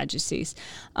and the Sadducees.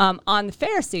 On the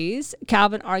Pharisees,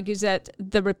 Calvin argues that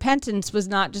the repentance was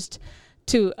not just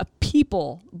to a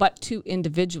people, but to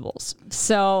individuals.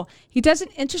 So he does an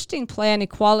interesting play on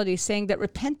equality, saying that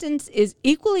repentance is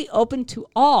equally open to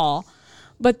all,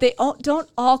 but they don't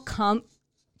all come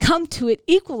to it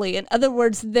equally. In other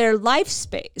words, their life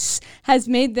space has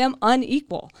made them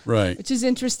unequal, right? Which is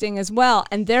interesting as well.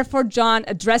 And therefore, John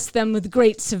addressed them with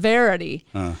great severity.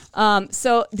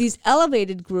 So these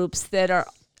elevated groups that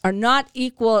are not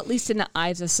equal, at least in the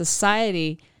eyes of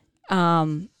society,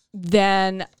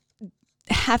 then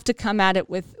have to come at it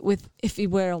with, if you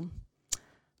will,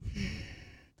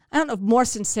 I don't know if more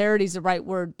sincerity is the right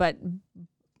word, but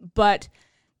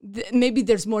maybe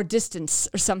there's more distance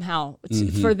or somehow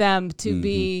for them to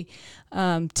be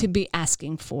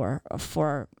asking for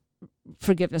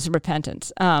forgiveness and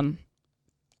repentance.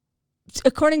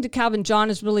 According to Calvin, John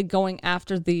is really going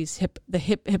after the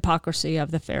hypocrisy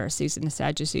of the Pharisees and the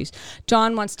Sadducees.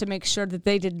 John wants to make sure that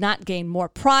they did not gain more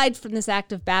pride from this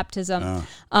act of baptism,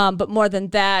 but more than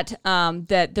that,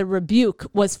 that the rebuke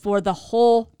was for the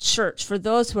whole church, for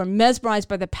those who are mesmerized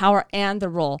by the power and the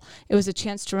role. It was a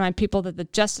chance to remind people that the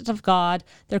justice of God,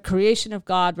 their creation of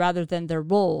God, rather than their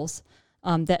roles,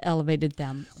 that elevated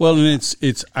them. Well, and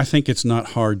I think it's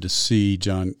not hard to see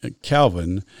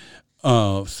Calvin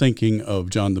thinking of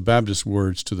John the Baptist's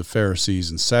words to the Pharisees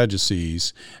and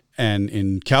Sadducees, and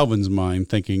in Calvin's mind,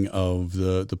 thinking of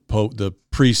the Pope, the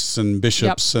priests and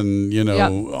bishops, and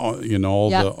all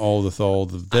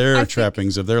their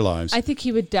trappings of their lives. I think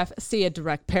he would see a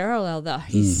direct parallel, though.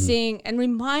 He's seeing, and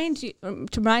remind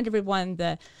everyone,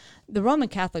 the Roman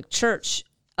Catholic Church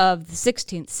of the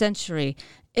 16th century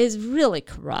is really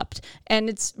corrupt, and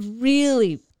it's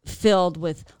really filled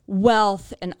with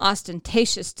wealth and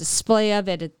ostentatious display of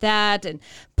it at that, and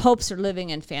popes are living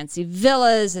in fancy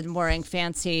villas and wearing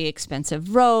fancy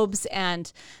expensive robes,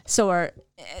 and so are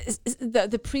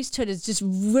the priesthood is just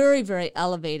very, very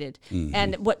elevated,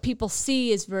 and what people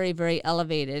see is very, very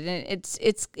elevated, and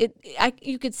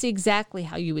you could see exactly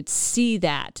how you would see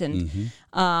that, and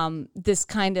this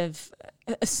kind of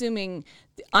assuming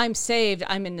I'm saved,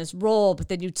 I'm in this role, but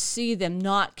then you'd see them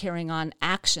not carrying on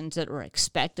actions that were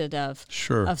expected of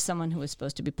someone who was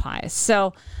supposed to be pious.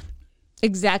 So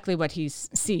exactly what he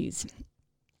sees.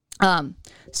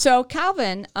 So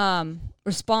Calvin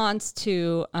responds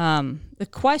to the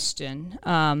question,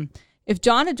 if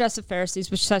John addressed the Pharisees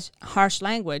with such harsh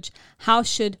language, how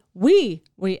should we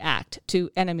react to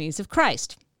enemies of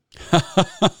Christ?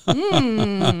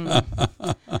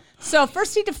 So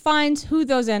first he defines who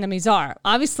those enemies are.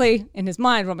 Obviously, in his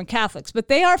mind, Roman Catholics. But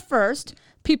they are, first,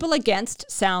 people against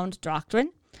sound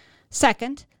doctrine.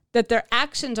 Second, that their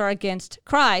actions are against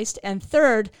Christ. And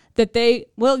third, that they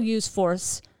will use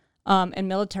force in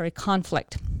military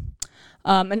conflict.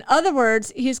 In other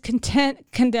words, he's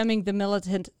condemning the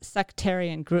militant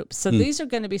sectarian groups. So these are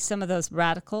going to be some of those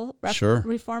radical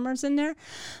reformers in there.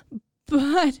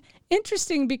 But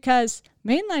interesting, because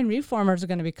mainline reformers are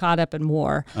going to be caught up in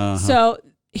war. So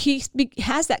he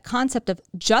has that concept of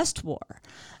just war.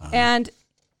 And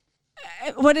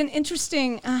what an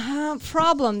interesting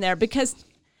problem there, because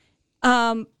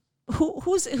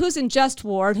who's in just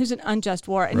war and who's in unjust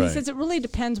war? And he says it really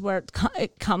depends where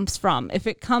it comes from. If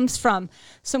it comes from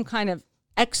some kind of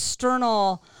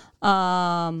external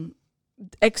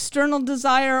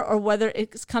desire, or whether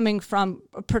it's coming from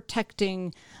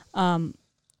protecting,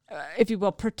 if you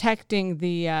will, protecting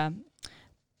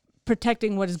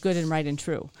what is good and right and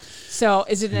true. So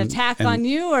is it an attack on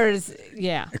you, or is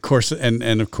Of course,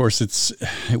 and of course it's,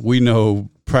 we know,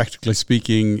 practically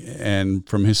speaking and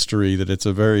from history, that it's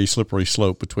a very slippery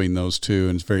slope between those two,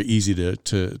 and it's very easy to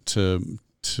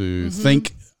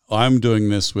think I'm doing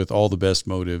this with all the best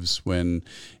motives, when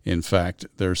in fact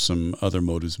there's some other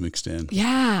motives mixed in.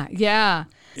 Yeah.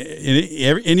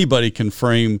 Anybody can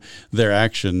frame their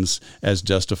actions as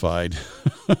justified.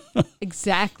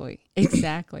 Exactly.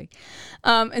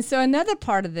 And so another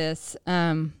part of this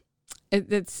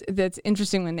that's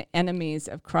interesting, when the enemies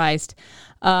of Christ,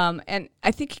 and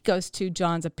I think he goes to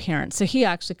John's appearance. So he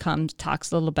actually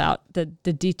talks a little about the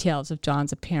details of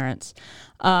John's appearance,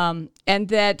 and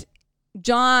that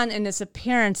John in his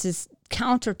appearance is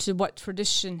counter to what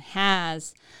tradition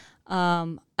has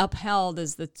upheld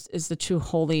as the true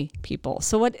holy people.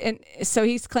 So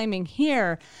he's claiming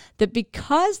here that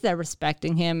because they're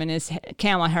respecting him and his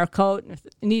camel hair coat and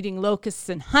eating locusts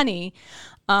and honey,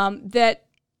 that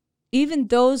even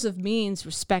those of means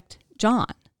respect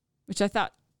John, which I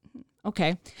thought,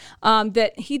 okay,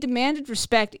 that he demanded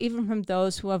respect even from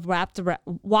those who have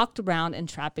walked around in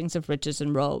trappings of riches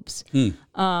and robes.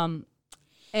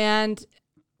 And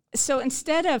so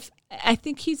instead of, I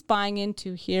think he's buying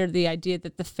into here the idea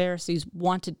that the Pharisees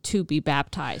wanted to be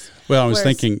baptized. Well, I was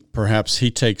thinking perhaps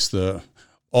he takes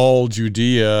all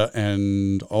Judea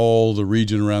and all the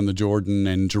region around the Jordan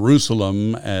and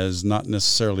Jerusalem as not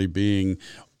necessarily being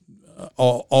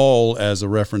all as a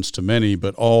reference to many,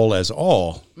 but all as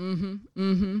all.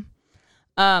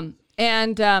 But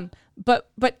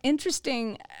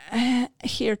interesting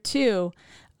here too.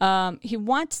 He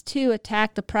wants to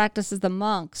attack the practices of the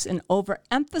monks in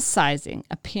overemphasizing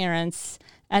appearance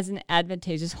as an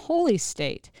advantageous holy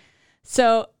state.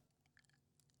 So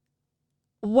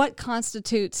what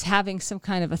constitutes having some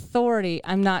kind of authority?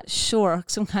 I'm not sure,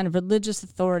 some kind of religious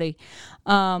authority.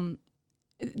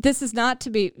 This is not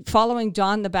to be, following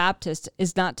John the Baptist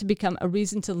is not to become a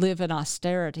reason to live in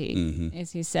austerity,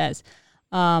 as he says.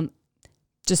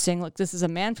 Just saying, look, this is a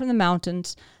man from the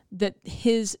mountains, that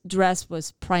his dress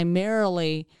was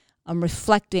primarily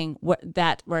reflecting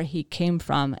where he came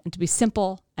from, and to be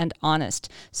simple and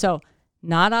honest. So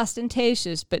not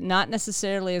ostentatious, but not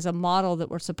necessarily as a model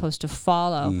that we're supposed to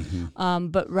follow,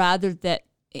 but rather that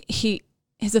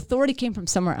his authority came from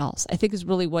somewhere else, I think is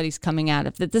really what he's coming out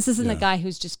of. That this isn't a guy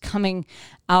who's just coming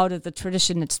out of the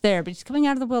tradition that's there, but he's coming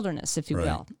out of the wilderness, if you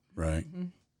will. Right.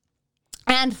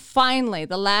 And finally,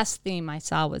 the last theme I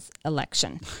saw was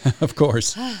election. Of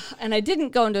course. And I didn't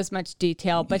go into as much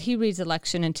detail, but he reads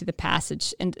election into the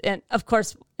passage. And of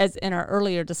course, as in our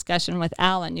earlier discussion with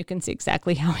Alan, you can see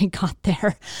exactly how he got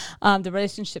there. The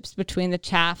relationships between the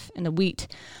chaff and the wheat.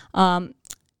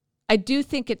 I do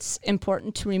think it's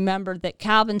important to remember that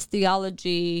Calvin's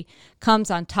theology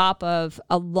comes on top of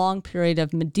a long period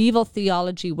of medieval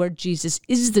theology where Jesus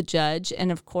is the judge.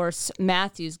 And of course,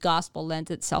 Matthew's gospel lends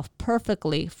itself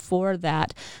perfectly for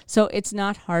that. So it's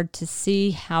not hard to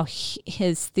see how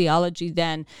his theology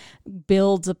then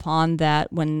builds upon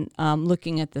that when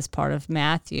looking at this part of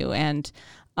Matthew. And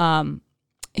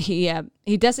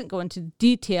he doesn't go into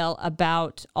detail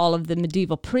about all of the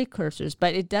medieval precursors,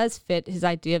 but it does fit his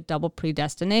idea of double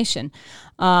predestination.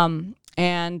 Again,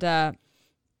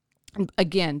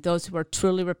 those who are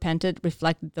truly repentant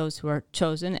reflect those who are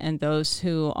chosen, and those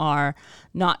who are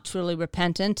not truly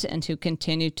repentant and who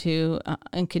continue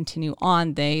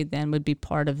on, they then would be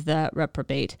part of the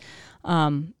reprobate.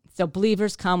 So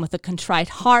believers come with a contrite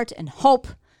heart and hope,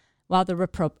 while the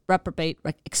reprobate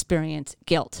experience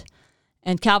guilt.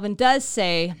 And Calvin does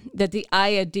say that the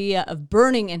idea of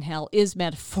burning in hell is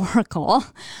metaphorical,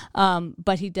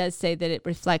 but he does say that it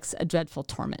reflects a dreadful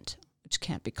torment, which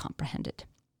can't be comprehended.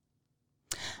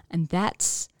 And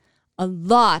that's a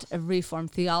lot of Reformed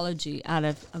theology out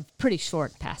of a pretty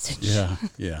short passage.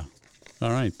 Yeah. All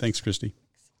right. Thanks, Christy.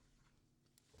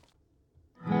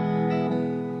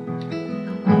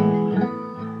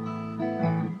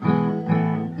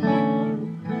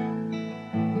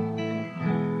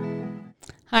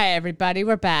 Hi, everybody.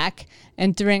 We're back.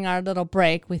 And during our little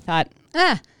break, we thought,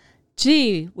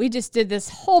 we just did this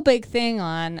whole big thing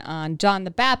on John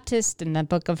the Baptist and the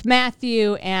book of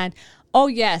Matthew. And, oh,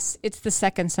 yes, it's the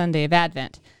second Sunday of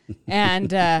Advent.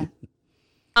 And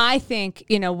I think,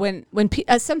 when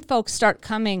some folks start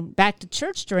coming back to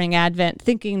church during Advent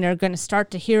thinking they're going to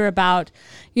start to hear about,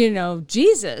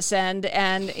 Jesus and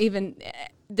even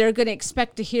they're going to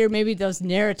expect to hear maybe those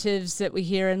narratives that we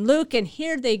hear in Luke, and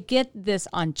here they get this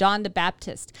on John the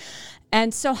Baptist.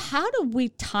 And so how do we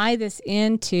tie this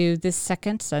into this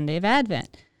second Sunday of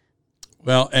Advent?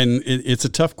 Well, and it's a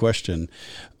tough question.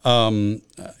 What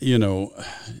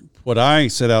I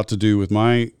set out to do with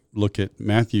my look at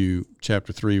Matthew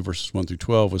chapter 3, verses 1 through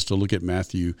 12 was to look at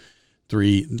Matthew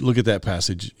 3, look at that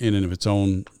passage in and of its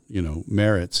own,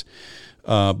 merits.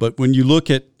 But when you look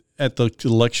at the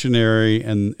lectionary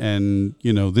and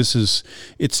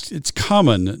it's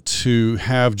common to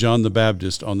have John the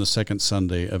Baptist on the second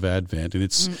Sunday of Advent, and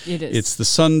it's the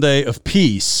Sunday of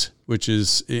peace, which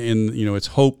is it's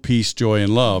hope, peace, joy,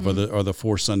 and love are the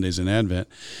 4 Sundays in Advent.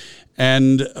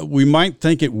 And we might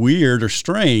think it weird or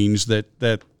strange that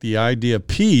the idea of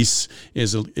peace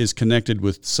is connected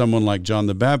with someone like John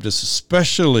the Baptist,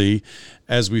 especially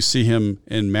as we see him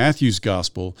in Matthew's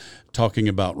gospel talking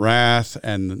about wrath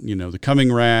and the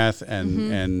coming wrath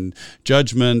and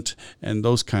judgment and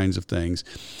those kinds of things.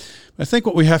 I think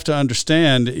what we have to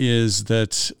understand is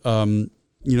that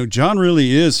John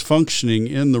really is functioning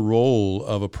in the role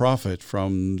of a prophet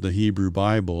from the Hebrew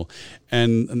Bible.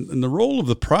 And the role of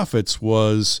the prophets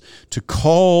was to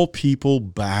call people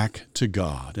back to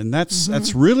God. And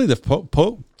that's really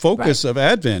the focus of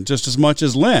Advent, just as much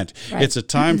as Lent. Right. It's a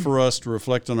time for us to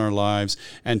reflect on our lives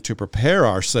and to prepare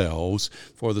ourselves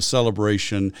for the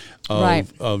celebration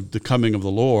of the coming of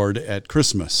the Lord at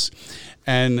Christmas.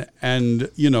 And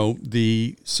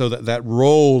that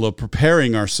role of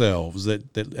preparing ourselves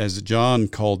that as John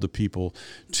called the people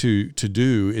to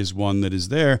do is one that is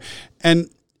there. And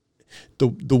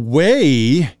the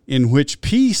way in which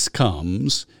peace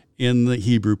comes in the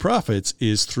Hebrew prophets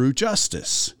is through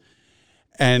justice.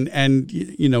 And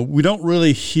we don't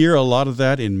really hear a lot of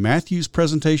that in Matthew's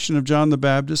presentation of John the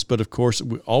Baptist, but of course,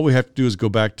 all we have to do is go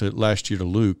back to last year to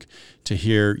Luke to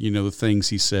hear, the things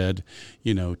he said,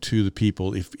 to the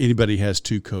people. If anybody has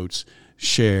 2 coats,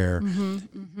 share.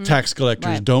 Tax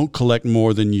collectors, don't collect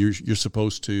more than you're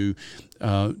supposed to.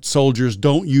 Soldiers,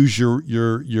 don't use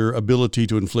your ability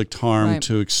to inflict harm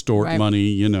to extort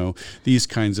money, these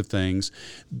kinds of things.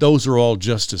 Those are all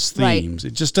justice themes.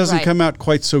 It just doesn't come out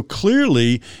quite so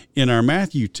clearly in our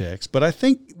Matthew text, but I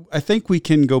think we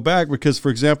can go back because, for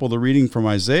example, the reading from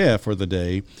Isaiah for the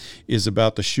day is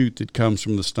about the shoot that comes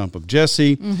from the stump of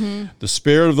Jesse. The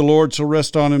Spirit of the Lord shall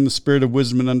rest on him, the Spirit of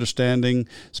wisdom and understanding,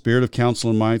 Spirit of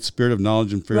counsel and might, Spirit of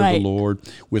knowledge and fear of the Lord.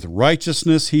 With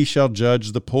righteousness he shall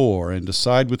judge the poor and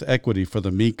decide with equity for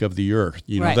the meek of the earth.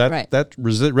 That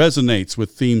resonates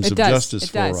with themes of justice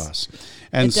for us.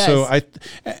 And so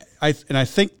I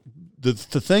think the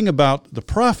thing about the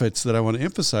prophets that I want to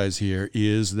emphasize here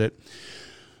is that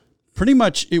pretty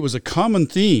much it was a common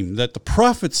theme that the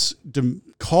prophets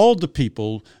called the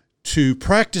people to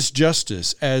practice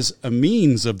justice as a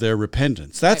means of their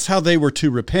repentance. That's how they were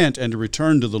to repent and to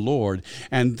return to the Lord,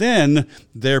 and then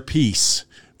their peace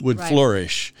would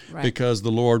flourish. Right. because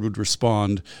the Lord would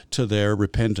respond to their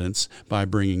repentance by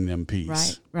bringing them peace.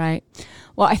 Right, right.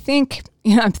 Well, I think,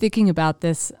 I'm thinking about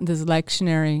this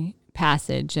lectionary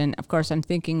passage, and of course I'm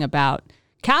thinking about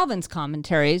Calvin's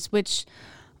commentaries, which,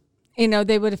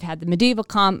 they would have had the medieval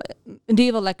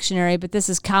lectionary, but this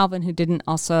is Calvin, who didn't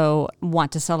also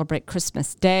want to celebrate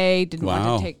Christmas Day, didn't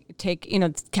want to take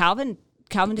Calvin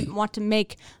didn't want to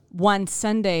make one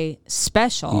Sunday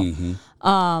special.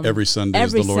 Mm-hmm. Every Sunday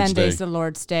is the Lord's Sunday Day. is the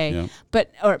Lord's Day. Yeah.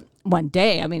 Or one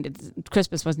day. I mean,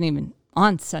 Christmas wasn't even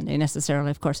on Sunday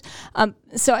necessarily, of course.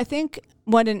 So I think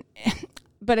but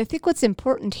I think what's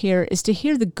important here is to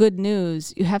hear the good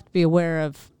news. You have to be aware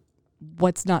of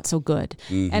what's not so good.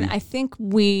 Mm-hmm. And I think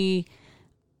we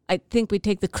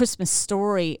take the Christmas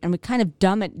story and we kind of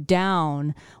dumb it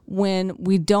down when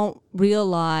we don't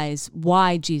realize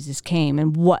why Jesus came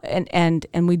and what and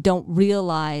we don't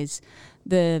realize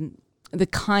the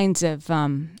kinds of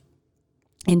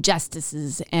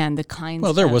injustices and the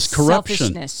kinds there of was corruption.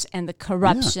 Selfishness and the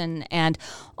corruption and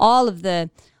all of the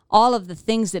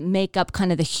things that make up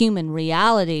kind of the human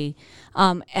reality.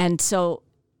 And so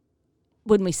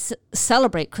when we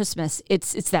celebrate Christmas,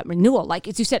 it's that renewal, like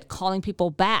as you said, calling people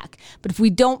back. But if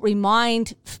we don't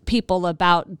remind people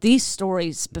about these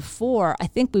stories before, I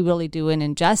think we really do an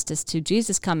injustice to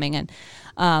Jesus coming. And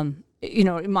it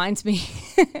reminds me,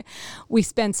 we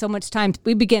spend so much time,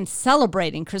 we begin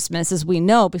celebrating Christmas, as we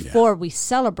know, before we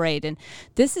celebrate. And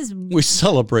this is... We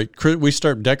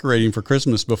start decorating for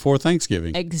Christmas before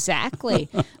Thanksgiving. Exactly.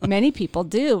 Many people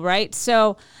do, right?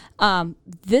 So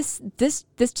this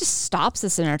just stops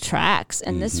us in our tracks.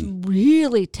 And this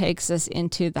really takes us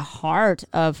into the heart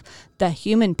of the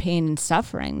human pain and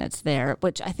suffering that's there,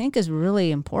 which I think is really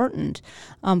important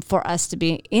for us to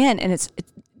be in. And it's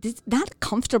not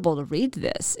comfortable to read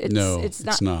this.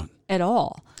 It's not at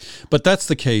all. But that's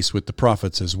the case with the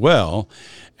prophets as well.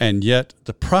 And yet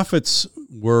the prophets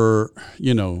were,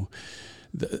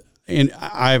 and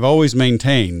I've always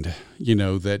maintained,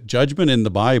 that judgment in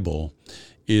the Bible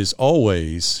is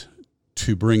always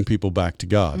to bring people back to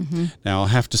God. Mm-hmm. Now, I'll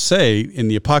have to say, in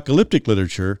the apocalyptic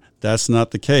literature, that's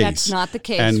not the case. That's not the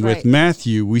case, And right. with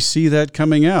Matthew, we see that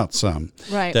coming out some.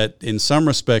 Right. That in some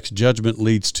respects, judgment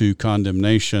leads to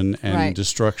condemnation and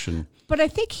destruction. But I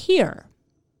think here,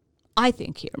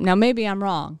 now maybe I'm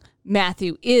wrong,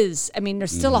 Matthew is,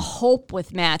 there's still a hope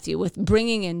with Matthew, with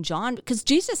bringing in John, because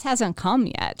Jesus hasn't come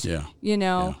yet. Yeah.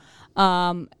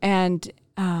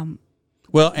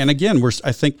 Well, and again,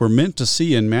 I think we're meant to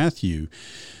see in Matthew,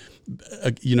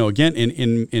 again,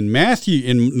 in Matthew,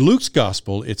 in Luke's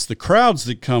gospel, it's the crowds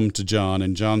that come to John,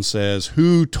 and John says,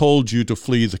 "Who told you to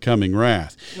flee the coming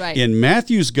wrath?" Right. In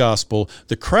Matthew's gospel,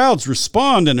 the crowds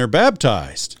respond and are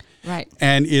baptized. Right.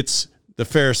 And it's the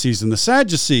Pharisees and the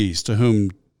Sadducees to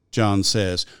whom John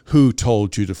says, "Who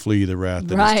told you to flee the wrath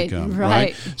that is to come?"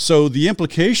 Right. So the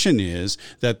implication is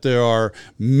that there are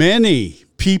many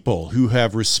people who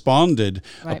have responded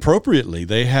appropriately.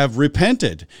 They have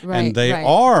repented, and they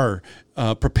are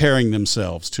preparing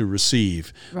themselves to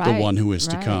receive the one who is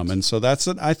to come. And so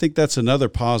I think that's another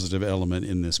positive element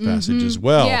in this passage as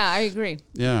well. Yeah, I agree.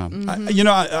 Yeah. Mm-hmm.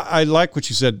 I like what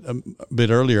you said a bit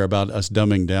earlier about us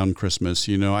dumbing down Christmas.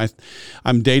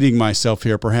 I'm dating myself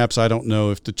here. Perhaps I don't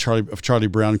know if Charlie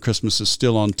Brown Christmas is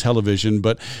still on television,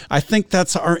 but I think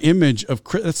that's our image of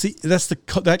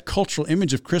that cultural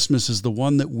image of Christmas is the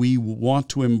one that we want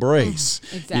to embrace.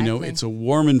 Exactly. It's a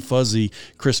warm and fuzzy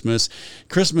Christmas.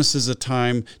 Christmas is a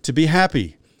time to be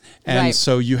happy. And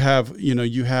so you have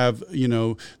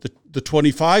the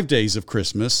 25 days of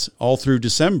Christmas all through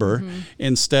December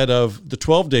instead of the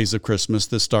 12 days of Christmas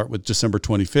that start with December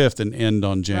 25th and end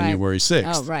on January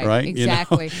 6th. Oh, right.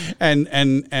 Exactly. And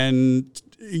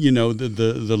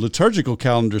the liturgical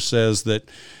calendar says that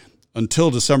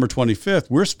until December 25th,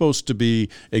 we're supposed to be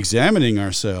examining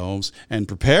ourselves and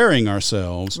preparing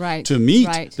ourselves to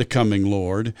meet the coming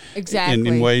Lord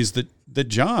in ways that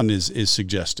John is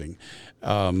suggesting.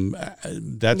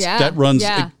 That runs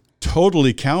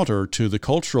totally counter to the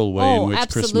cultural way in which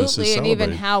Christmas is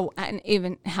celebrated. And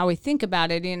even how we think about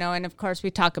it, and of course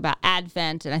we talk about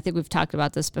Advent, and I think we've talked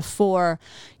about this before.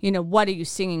 What are you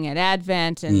singing at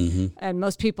Advent? And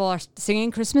most people are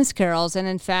singing Christmas carols, and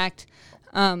in fact,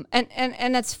 and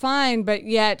that's fine, but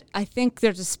yet I think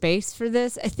there's a space for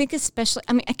this. I think especially,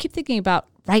 I keep thinking about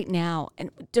right now,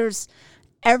 and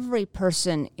every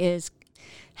person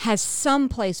has some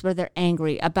place where they're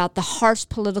angry about the harsh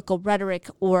political rhetoric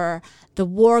or the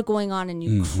war going on in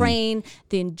Ukraine,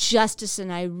 the injustice in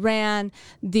Iran,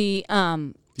 the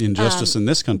injustice in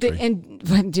this country.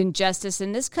 The injustice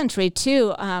in this country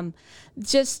too. All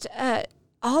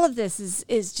of this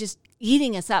is just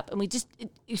eating us up, and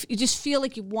you just feel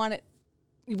like you want it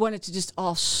to just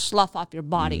all slough off your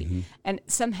body. Mm-hmm. And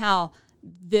somehow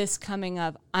this coming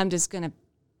of, I'm just going to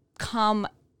come,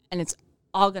 and it's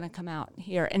all going to come out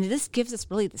here. And this gives us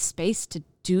really the space to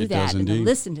do that and to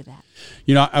listen to that.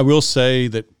 I will say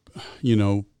that,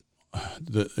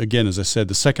 again, as I said,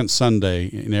 the second Sunday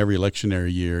in every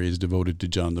lectionary year is devoted to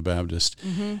John the Baptist.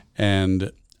 Mm-hmm.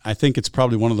 And I think it's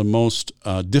probably one of the most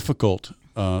difficult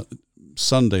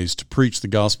Sundays to preach the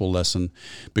gospel lesson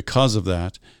because of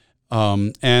that.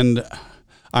 And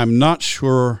I'm not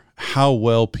sure how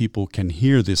well people can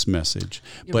hear this message,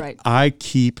 but right. I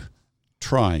keep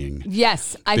trying.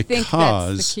 Yes, I think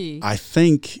that's the key. I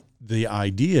think the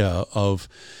idea of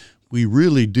we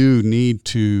really do need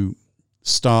to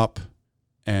stop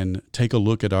and take a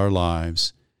look at our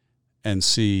lives and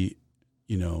see,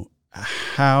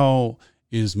 how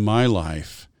is my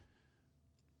life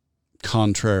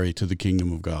contrary to the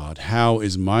kingdom of God? How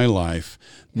is my life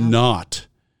not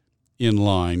in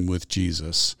line with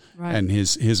Jesus and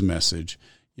his message?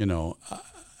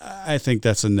 I think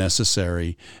that's a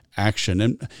necessary action.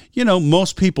 And,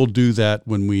 most people do that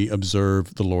when we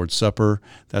observe the Lord's Supper.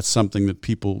 That's something that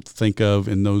people think of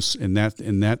in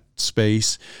that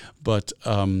space. But,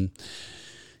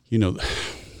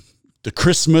 the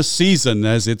Christmas season,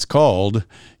 as it's called,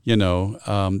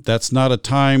 that's not a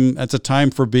time, that's a time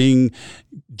for being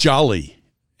jolly.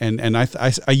 And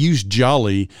I use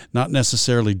jolly, not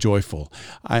necessarily joyful.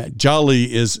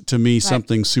 Jolly is to me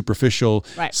something superficial,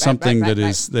 something that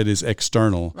is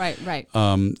external. Right.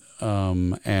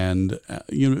 And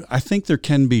I think there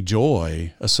can be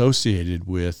joy associated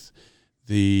with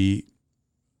the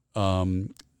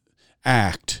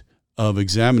act of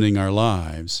examining our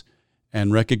lives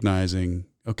and recognizing,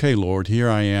 okay, Lord, here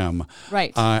I am.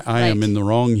 Right. I am in the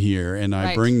wrong here, and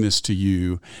I bring this to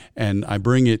you, and I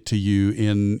bring it to you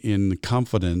in the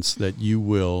confidence that you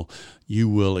will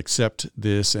accept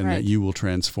this, and that you will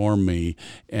transform me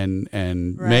and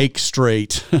make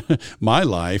straight my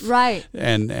life. Right.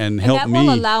 And help me. And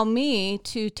that will allow me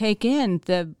to take in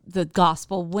the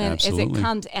gospel as it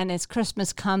comes, and as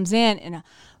Christmas comes in a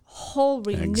whole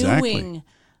renewing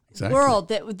world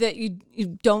that you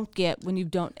don't get when you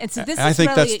don't. And so this I think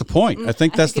really, that's the point. I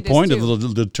think that's the point of the way the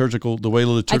liturgical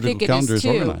calendar is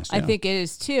organized. I think it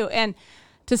is too. And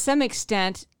to some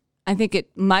extent, I think it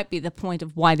might be the point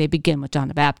of why they begin with John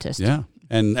the Baptist. Yeah.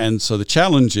 And so the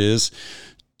challenge is,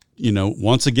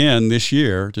 once again this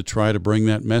year, to try to bring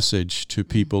that message to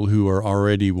people who are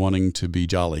already wanting to be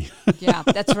jolly. Yeah,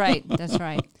 that's right. That's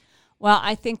right. Well,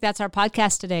 I think that's our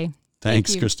podcast today.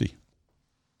 Thanks, Christy.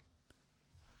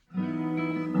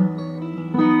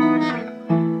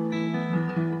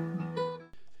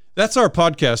 That's our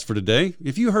podcast for today.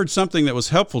 If you heard something that was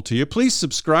helpful to you, please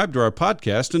subscribe to our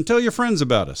podcast and tell your friends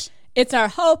about us. It's our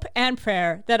hope and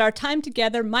prayer that our time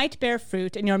together might bear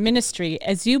fruit in your ministry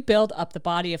as you build up the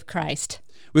body of Christ.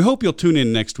 We hope you'll tune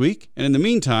in next week, and in the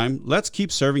meantime, let's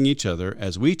keep serving each other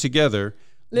as we together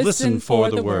listen for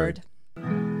the word.